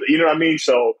to do that. You know what I mean?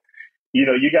 So,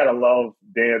 you got to love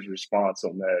Dan's response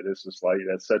on that. It's just like,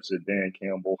 that's such a Dan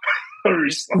Campbell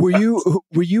response.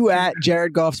 Were you at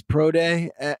Jared Goff's pro day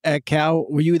at Cal?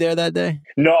 Were you there that day?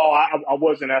 No, I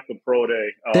wasn't at the pro day.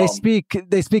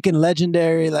 They speak in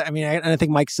legendary. I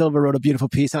think Mike Silva wrote a beautiful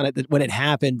piece on it when it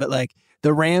happened. But like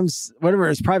the Rams, whatever, it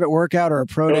was private workout or a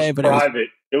pro day, but private.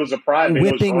 It was a private.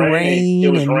 Whipping rain.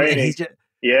 It was raining.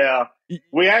 Yeah.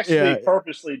 We actually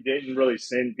purposely didn't really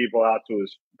send people out to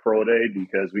his pro day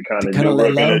because we kind of knew we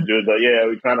were going to do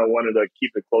we kind of wanted to keep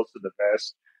it close to the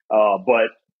vest. But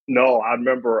no, I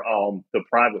remember the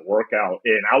private workout,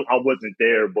 and I wasn't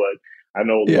there, but I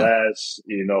know Les,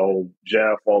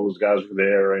 Jeff, all those guys were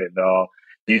there, and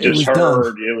you just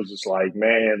heard it was just like,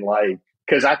 man, like,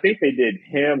 because I think they did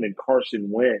him and Carson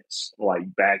Wentz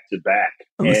like back to back.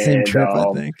 On the same trip,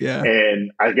 I think, yeah.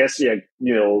 And I guess it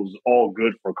was all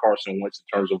good for Carson Wentz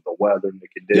in terms of the weather and the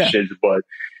conditions, but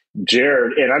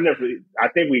Jared, and I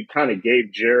think we kind of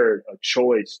gave Jared a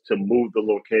choice to move the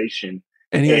location.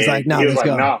 And he was like, no, let's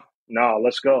go. No,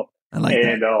 let's go. I like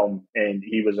that. And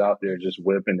he was out there just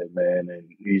whipping it, man. And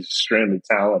he's extremely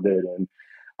talented. And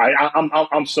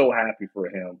I'm so happy for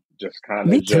him. Just kind of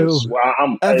Me too.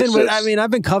 I've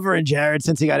been covering Jared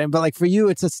since he got in, but like for you,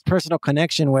 it's a personal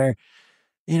connection where,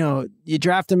 you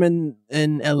draft him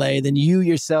in LA, then you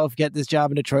yourself get this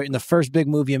job in Detroit, and the first big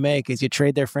move you make is you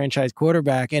trade their franchise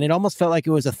quarterback, and it almost felt like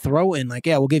it was a throw-in, like,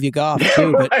 we'll give you Goff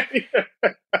too,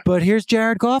 but here's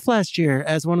Jared Goff last year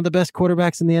as one of the best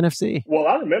quarterbacks in the NFC. Well,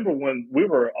 I remember when we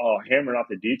were hammering out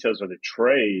the details of the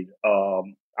trade,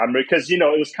 because, it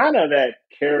was kind of that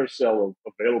carousel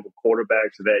of available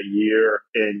quarterbacks that year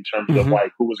in terms of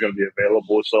like who was going to be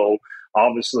available. So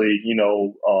obviously,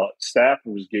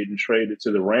 Stafford was getting traded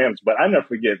to the Rams, but I never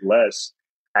forget Les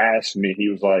asked me, he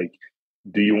was like,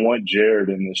 do you want Jared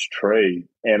in this trade?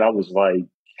 And I was like,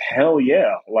 hell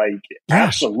yeah. Like,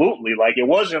 absolutely. Like, it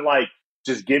wasn't like,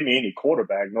 just give me any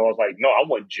quarterback. No, I was like, no, I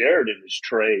want Jared in this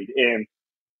trade. And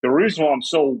the reason why I'm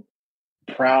so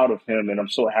proud of him and I'm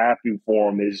so happy for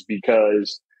him is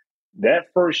because that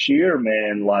first year,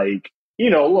 man, like,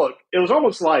 look, it was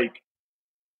almost like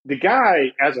the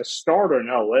guy as a starter in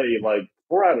LA, like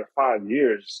 4 out of 5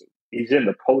 years, he's in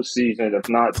the postseason, if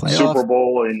not Playoff. Super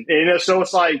Bowl, and so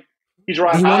it's like he's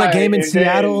right. He won a game in and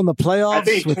Seattle then in the playoffs I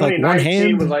think with like one 2019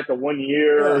 hand. was like the 1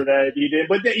 year that he did,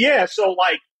 but so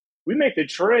like we make the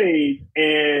trade,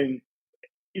 and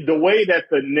the way that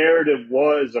the narrative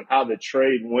was of how the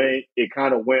trade went, it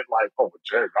kind of went like, oh,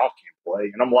 Jared Goff can't play,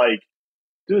 and I'm like,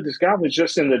 dude, this guy was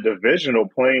just in the divisional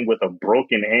playing with a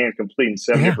broken hand, completing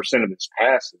 70% of his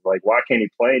passes. Like, why can't he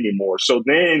play anymore? So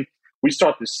then we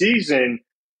start the season,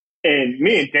 and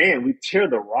me and Dan, we tear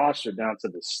the roster down to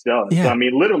the studs. Yeah. I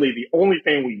mean, literally, the only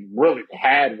thing we really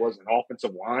had was an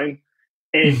offensive line.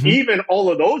 And even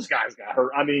all of those guys got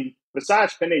hurt. I mean,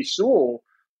 besides Penei Sewell,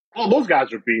 all those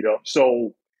guys were beat up.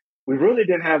 So we really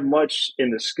didn't have much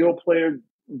in the skill player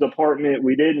department.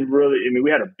 We didn't really, we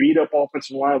had a beat up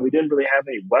offensive line. We didn't really have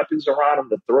any weapons around them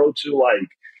to throw to. Like,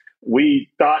 we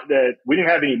thought that we didn't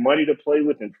have any money to play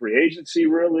with in free agency,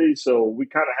 really. So we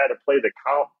kind of had to play the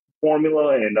comp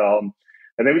formula. And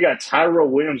then we got Tyrell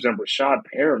Williams and Rashad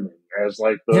Perriman as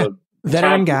like the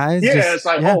veteran guys. Yeah, it's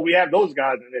like, we have those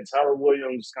guys. And then Tyrell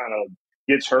Williams kind of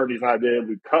gets hurt. He's not there.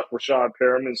 We cut Rashad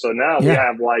Perriman. So now we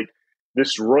have like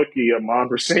this rookie, Amon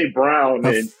St. Brown,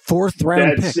 a fourth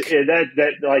round pick.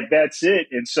 That's it.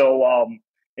 And so,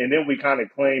 and then we kind of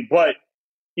claim, but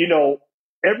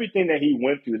everything that he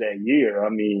went through that year. I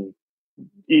mean,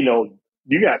 you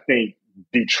got to think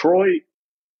Detroit.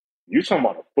 You're talking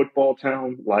about a football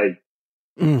town. Like,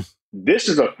 this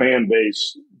is a fan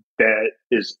base that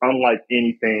is unlike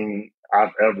anything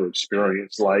I've ever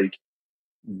experienced. Like,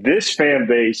 this fan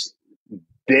base,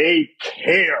 they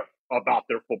care about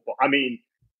their football. I mean,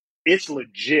 it's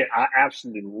legit. I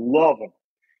absolutely love them.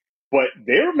 But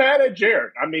they're mad at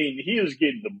Jared. I mean, he was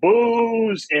getting the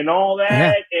boos and all that.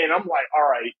 Yeah. And I'm like, all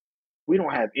right, we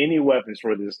don't have any weapons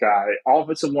for this guy.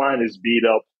 Offensive line is beat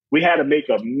up. We had to make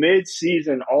a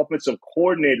mid-season offensive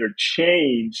coordinator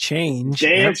change.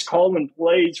 Dan's calling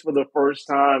plays for the first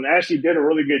time. Actually did a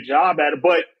really good job at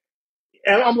it.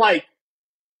 And I'm like,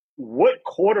 what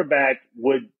quarterback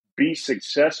would be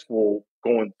successful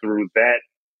going through that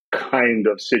kind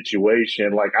of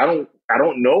situation? Like, I don't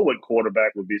know what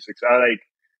quarterback would be successful. Like,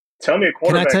 tell me a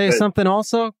quarterback. Can I tell you something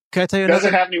also? Can I tell you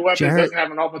doesn't have any weapons, doesn't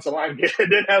have an offensive line,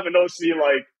 didn't have an OC.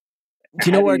 Like, do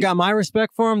you know where I got my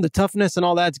respect for him? The toughness and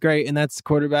all that's great, and that's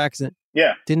quarterbacks. And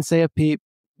didn't say a peep.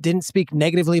 Didn't speak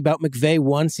negatively about McVay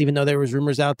once, even though there was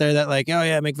rumors out there that like, oh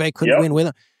yeah, McVay couldn't win with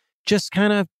him. Just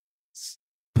kind of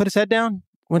put his head down,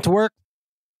 went to work.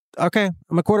 Okay,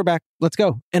 I'm a quarterback. Let's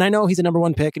go. And I know he's a number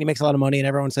one pick and he makes a lot of money and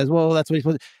everyone says, well, that's what he's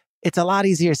supposed to. It's a lot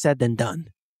easier said than done.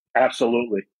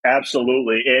 Absolutely.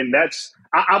 And that's,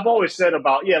 I've always said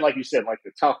about, like you said, like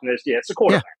the toughness. Yeah, it's a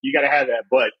quarterback. You got to have that.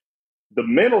 But the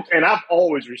mental, and I've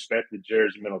always respected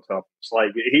Jared's mental toughness. Like,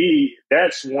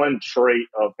 that's one trait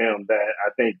of him that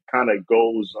I think kind of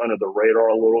goes under the radar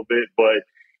a little bit, but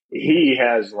he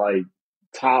has like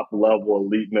top level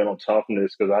elite mental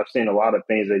toughness, because I've seen a lot of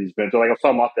things that he's been through. Like, I'm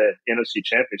talking about that NFC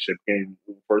Championship game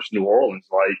versus New Orleans.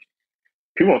 Like,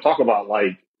 people don't talk about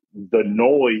like the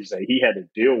noise that he had to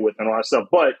deal with and all that stuff,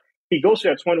 but he goes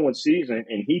through that 21 season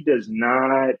and he does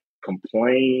not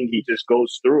complain. He just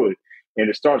goes through it, and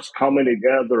it starts coming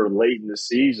together late in the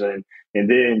season. And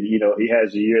then, he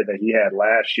has a year that he had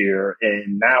last year,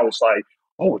 and now it's like,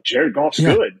 oh, Jared Goff's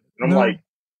good. And I'm like,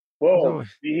 well,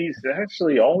 he's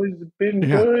actually always been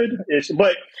good.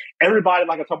 But everybody,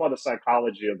 like, I talk about the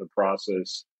psychology of the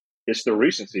process. It's the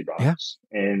recency bias.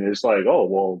 And it's like, oh,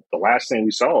 well, the last thing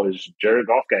we saw is Jared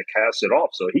Goff got casted off,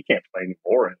 so he can't play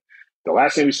anymore. And the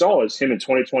last thing we saw is him in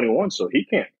 2021, so he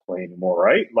can't play anymore,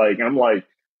 right? Like, I'm like,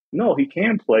 no, he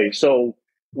can play. So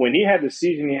when he had the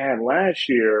season he had last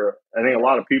year, I think a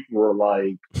lot of people were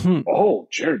like, oh,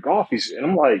 Jared Goff. And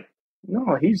I'm like,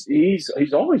 no, he's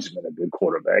always been a good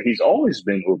quarterback. He's always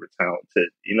been uber talented.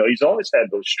 He's always had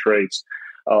those traits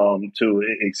to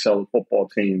excel a football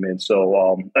team. And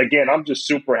so, again, I'm just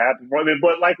super happy for him.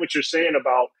 But like what you're saying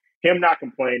about him not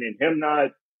complaining, him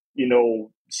not,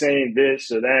 saying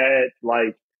this or that,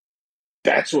 like,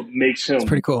 that's what makes him. It's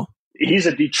pretty cool. He's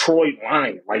a Detroit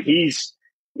Lion. Like, he's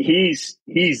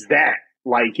that.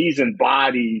 Like, he's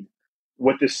embodied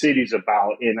what the city's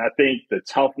about. And I think the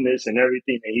toughness and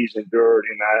everything that he's endured,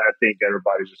 and I think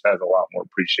everybody just has a lot more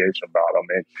appreciation about him.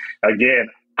 And again,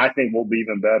 I think we'll be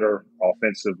even better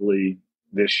offensively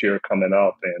this year coming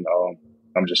up. And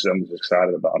I'm just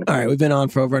excited about him. All right, we've been on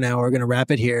for over an hour. We're going to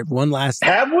wrap it here. One last.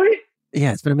 Have we?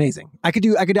 Yeah, it's been amazing. I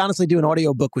could honestly do an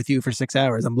audio book with you for 6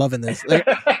 hours. I'm loving this. Like,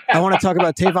 I want to talk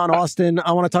about Tavon Austin.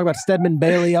 I want to talk about Stedman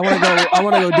Bailey. I want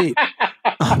to go deep.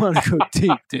 I want to go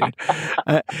deep, dude.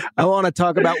 I want to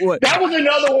talk about what. That was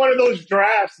another one of those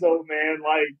drafts, though, man.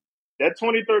 Like, that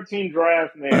 2013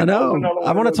 draft, man. I that was know. another one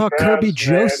I of want to those talk drafts, Kirby man,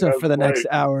 Joseph that's for the next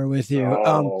like, hour with you.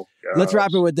 oh, Let's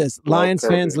wrap it with this. Lions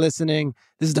Kirby. fans listening,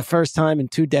 this is the first time in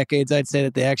 2 decades, I'd say,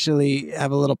 that they actually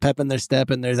have a little pep in their step,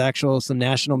 and there's some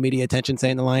national media attention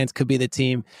saying the Lions could be the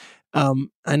team.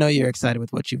 I know you're excited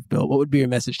with what you've built. What would be your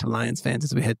message to Lions fans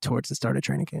as we head towards the start of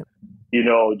training camp?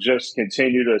 Just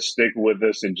continue to stick with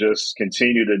us and just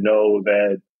continue to know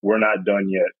that we're not done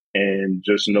yet. And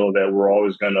just know that we're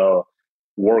always going to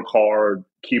work hard,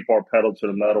 keep our pedal to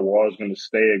the metal. We're always going to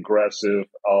stay aggressive.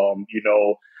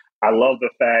 I love the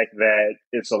fact that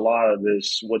it's a lot of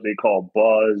this, what they call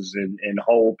buzz and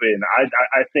hope. And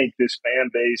I think this fan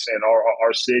base and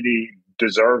our city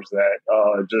deserves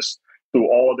that, just through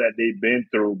all that they've been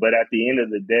through. But at the end of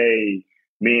the day,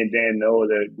 me and Dan know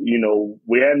that,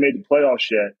 we haven't made the playoffs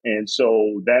yet. And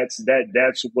so that's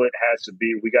what has to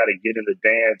be. We got to get in the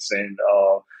dance. And,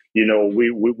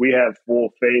 we have full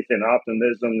faith and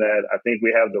optimism that I think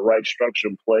we have the right structure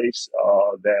in place,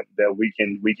 that we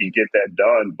can get that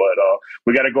done. But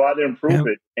we got to go out there and prove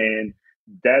it. And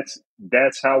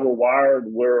that's how we're wired.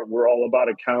 We're all about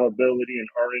accountability and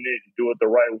earning it and do it the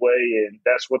right way. And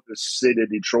that's what the city of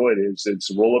Detroit is. It's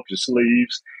roll up your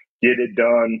sleeves, get it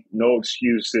done, no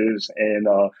excuses, and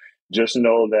just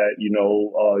know that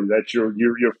that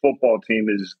your football team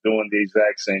is doing the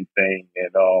exact same thing. And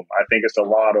I think it's a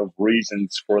lot of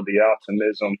reasons for the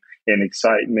optimism and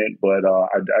excitement, but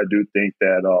I do think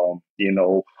that all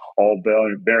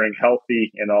bearing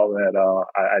healthy and all that,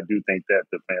 I do think that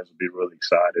the fans will be really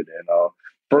excited. And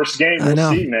first game,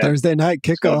 we'll see, man. Thursday night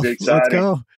kickoff. Let's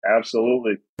go.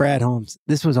 Absolutely. Brad Holmes,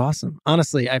 this was awesome.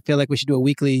 Honestly, I feel like we should do a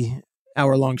weekly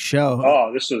hour-long show.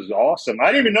 Oh, this was awesome.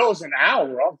 I didn't even know it was an hour.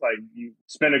 I was like, you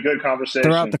spent a good conversation.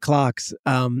 Throw out the clocks.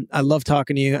 I love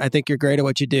talking to you. I think you're great at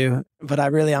what you do. But I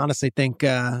really honestly think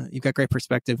you've got great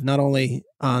perspective, not only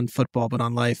on football, but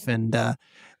on life. And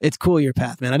it's cool, your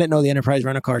path, man. I didn't know the enterprise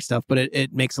rent-a-car stuff, but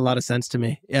it makes a lot of sense to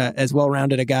me. As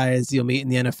well-rounded a guy as you'll meet in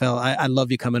the NFL, I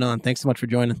love you coming on. Thanks so much for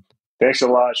joining. Thanks a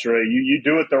lot, Shrey. You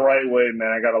do it the right way, man.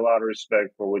 I got a lot of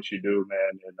respect for what you do,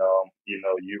 man. And you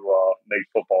make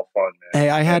football fun, man. Hey,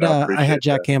 I had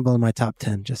Jack Campbell in my top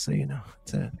 10, just so you know.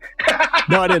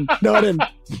 No, I didn't.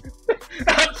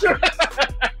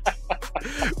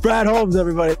 Brad Holmes,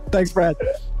 everybody. Thanks, Brad.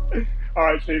 All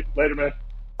right, Chief. Later, man.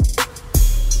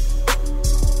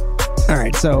 All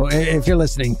right, so if you're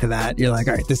listening to that, you're like,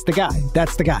 all right, this is the guy.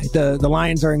 That's the guy. The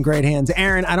Lions are in great hands.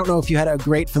 Aaron, I don't know if you had a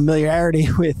great familiarity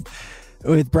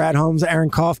with Brad Holmes. Aaron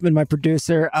Kaufman, my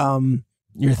producer.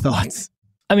 Your thoughts?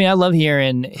 I mean, I love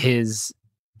hearing his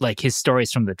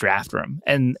stories from the draft room.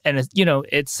 And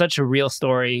it's such a real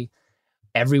story.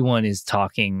 Everyone is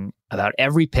talking about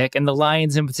every pick, and the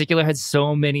Lions in particular had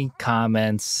so many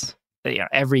comments.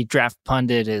 Every draft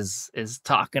pundit is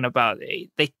talking about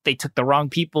they took the wrong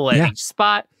people at each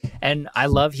spot, and I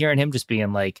love hearing him just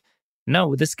being like,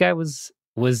 "No, this guy was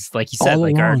like you said, all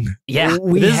like along.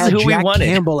 We this had is who Jack we wanted.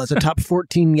 Campbell as a top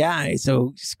 14 guy,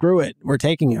 so screw it, we're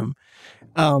taking him."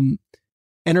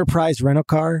 Enterprise rental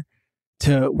car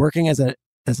to working as an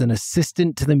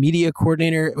assistant to the media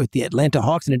coordinator with the Atlanta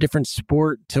Hawks in a different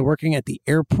sport to working at the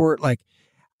airport, like.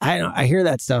 I hear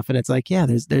that stuff and it's like,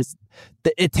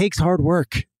 it takes hard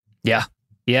work. Yeah.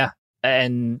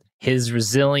 And his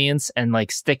resilience and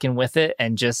like sticking with it.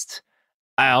 And just,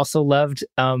 I also loved,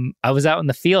 I was out in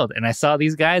the field and I saw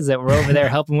these guys that were over there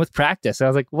helping with practice. I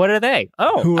was like, what are they?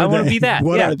 Oh, I want to be that.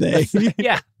 What are they?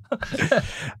 Yeah.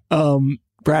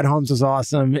 Brad Holmes was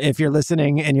awesome. If you're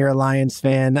listening and you're a Lions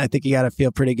fan, I think you got to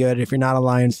feel pretty good. If you're not a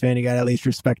Lions fan, you got to at least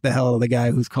respect the hell out of the guy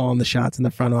who's calling the shots in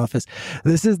the front office.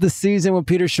 This is the season with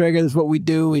Peter Schrager. This is what we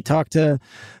do. We talk to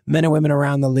men and women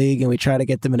around the league, and we try to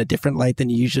get them in a different light than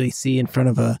you usually see in front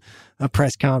of a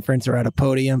press conference or at a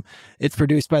podium. It's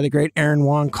produced by the great Aaron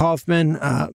Juan Kaufman.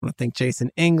 I want to thank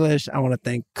Jason English. I want to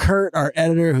thank Kurt, our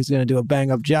editor, who's going to do a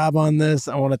bang-up job on this.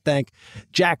 I want to thank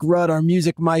Jack Rudd, our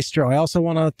music maestro. I also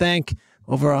want to thank,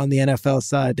 over on the NFL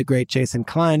side, the great Jason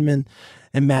Kleinman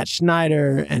and Matt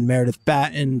Schneider and Meredith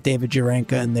Batten, David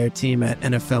Jurenka and their team at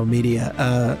NFL Media.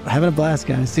 Having a blast,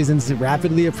 guys. Season's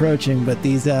rapidly approaching, but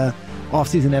these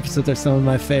off-season episodes are some of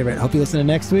my favorite. Hope you listen to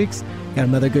next week's. Got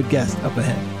another good guest up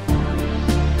ahead.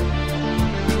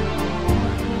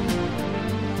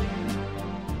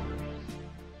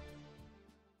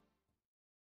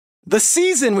 The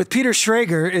Season with Peter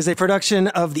Schrager is a production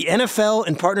of the NFL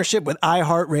in partnership with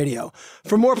iHeartRadio.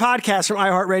 For more podcasts from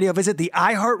iHeartRadio, visit the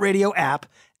iHeartRadio app,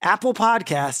 Apple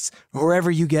Podcasts, or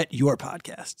wherever you get your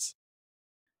podcasts.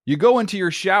 You go into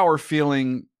your shower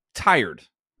feeling tired,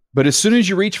 but as soon as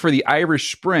you reach for the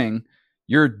Irish Spring,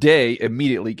 your day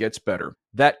immediately gets better.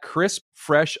 That crisp,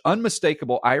 fresh,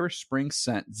 unmistakable Irish Spring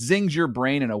scent zings your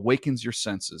brain and awakens your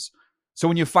senses. So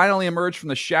when you finally emerge from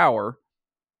the shower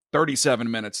 37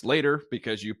 minutes later,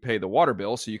 because you pay the water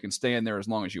bill so you can stay in there as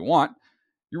long as you want,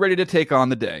 you're ready to take on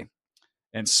the day.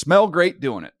 And smell great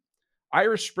doing it.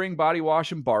 Irish Spring Body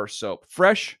Wash and Bar Soap.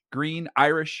 Fresh, green,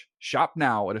 Irish. Shop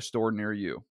now at a store near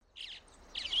you.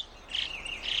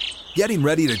 Getting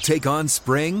ready to take on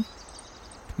spring?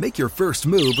 Make your first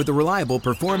move with the reliable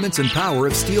performance and power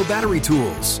of Steel battery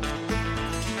tools.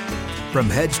 From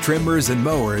hedge trimmers and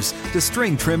mowers to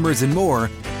string trimmers and more,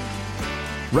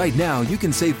 right now you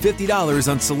can save $50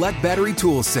 on select battery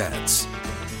tool sets.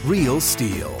 Real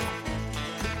Steel.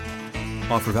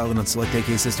 Offer valid on select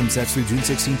AK system sets through June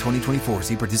 16, 2024.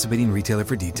 See participating retailer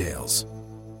for details.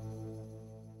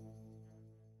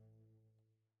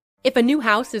 If a new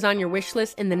house is on your wish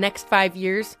list in the next 5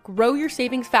 years, grow your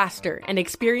savings faster and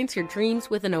experience your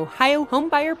dreams with an Ohio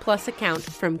Homebuyer Plus account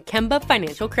from Kemba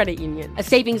Financial Credit Union. A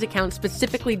savings account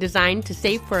specifically designed to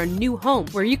save for a new home,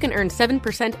 where you can earn 7%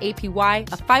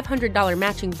 APY, a $500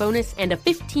 matching bonus, and a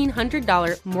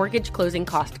 $1,500 mortgage closing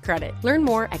cost credit. Learn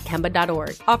more at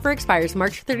Kemba.org. Offer expires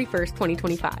March 31st,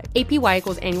 2025. APY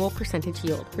equals annual percentage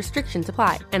yield. Restrictions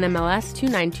apply. NMLS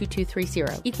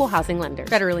 292230. Equal housing lender.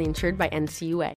 Federally insured by NCUA.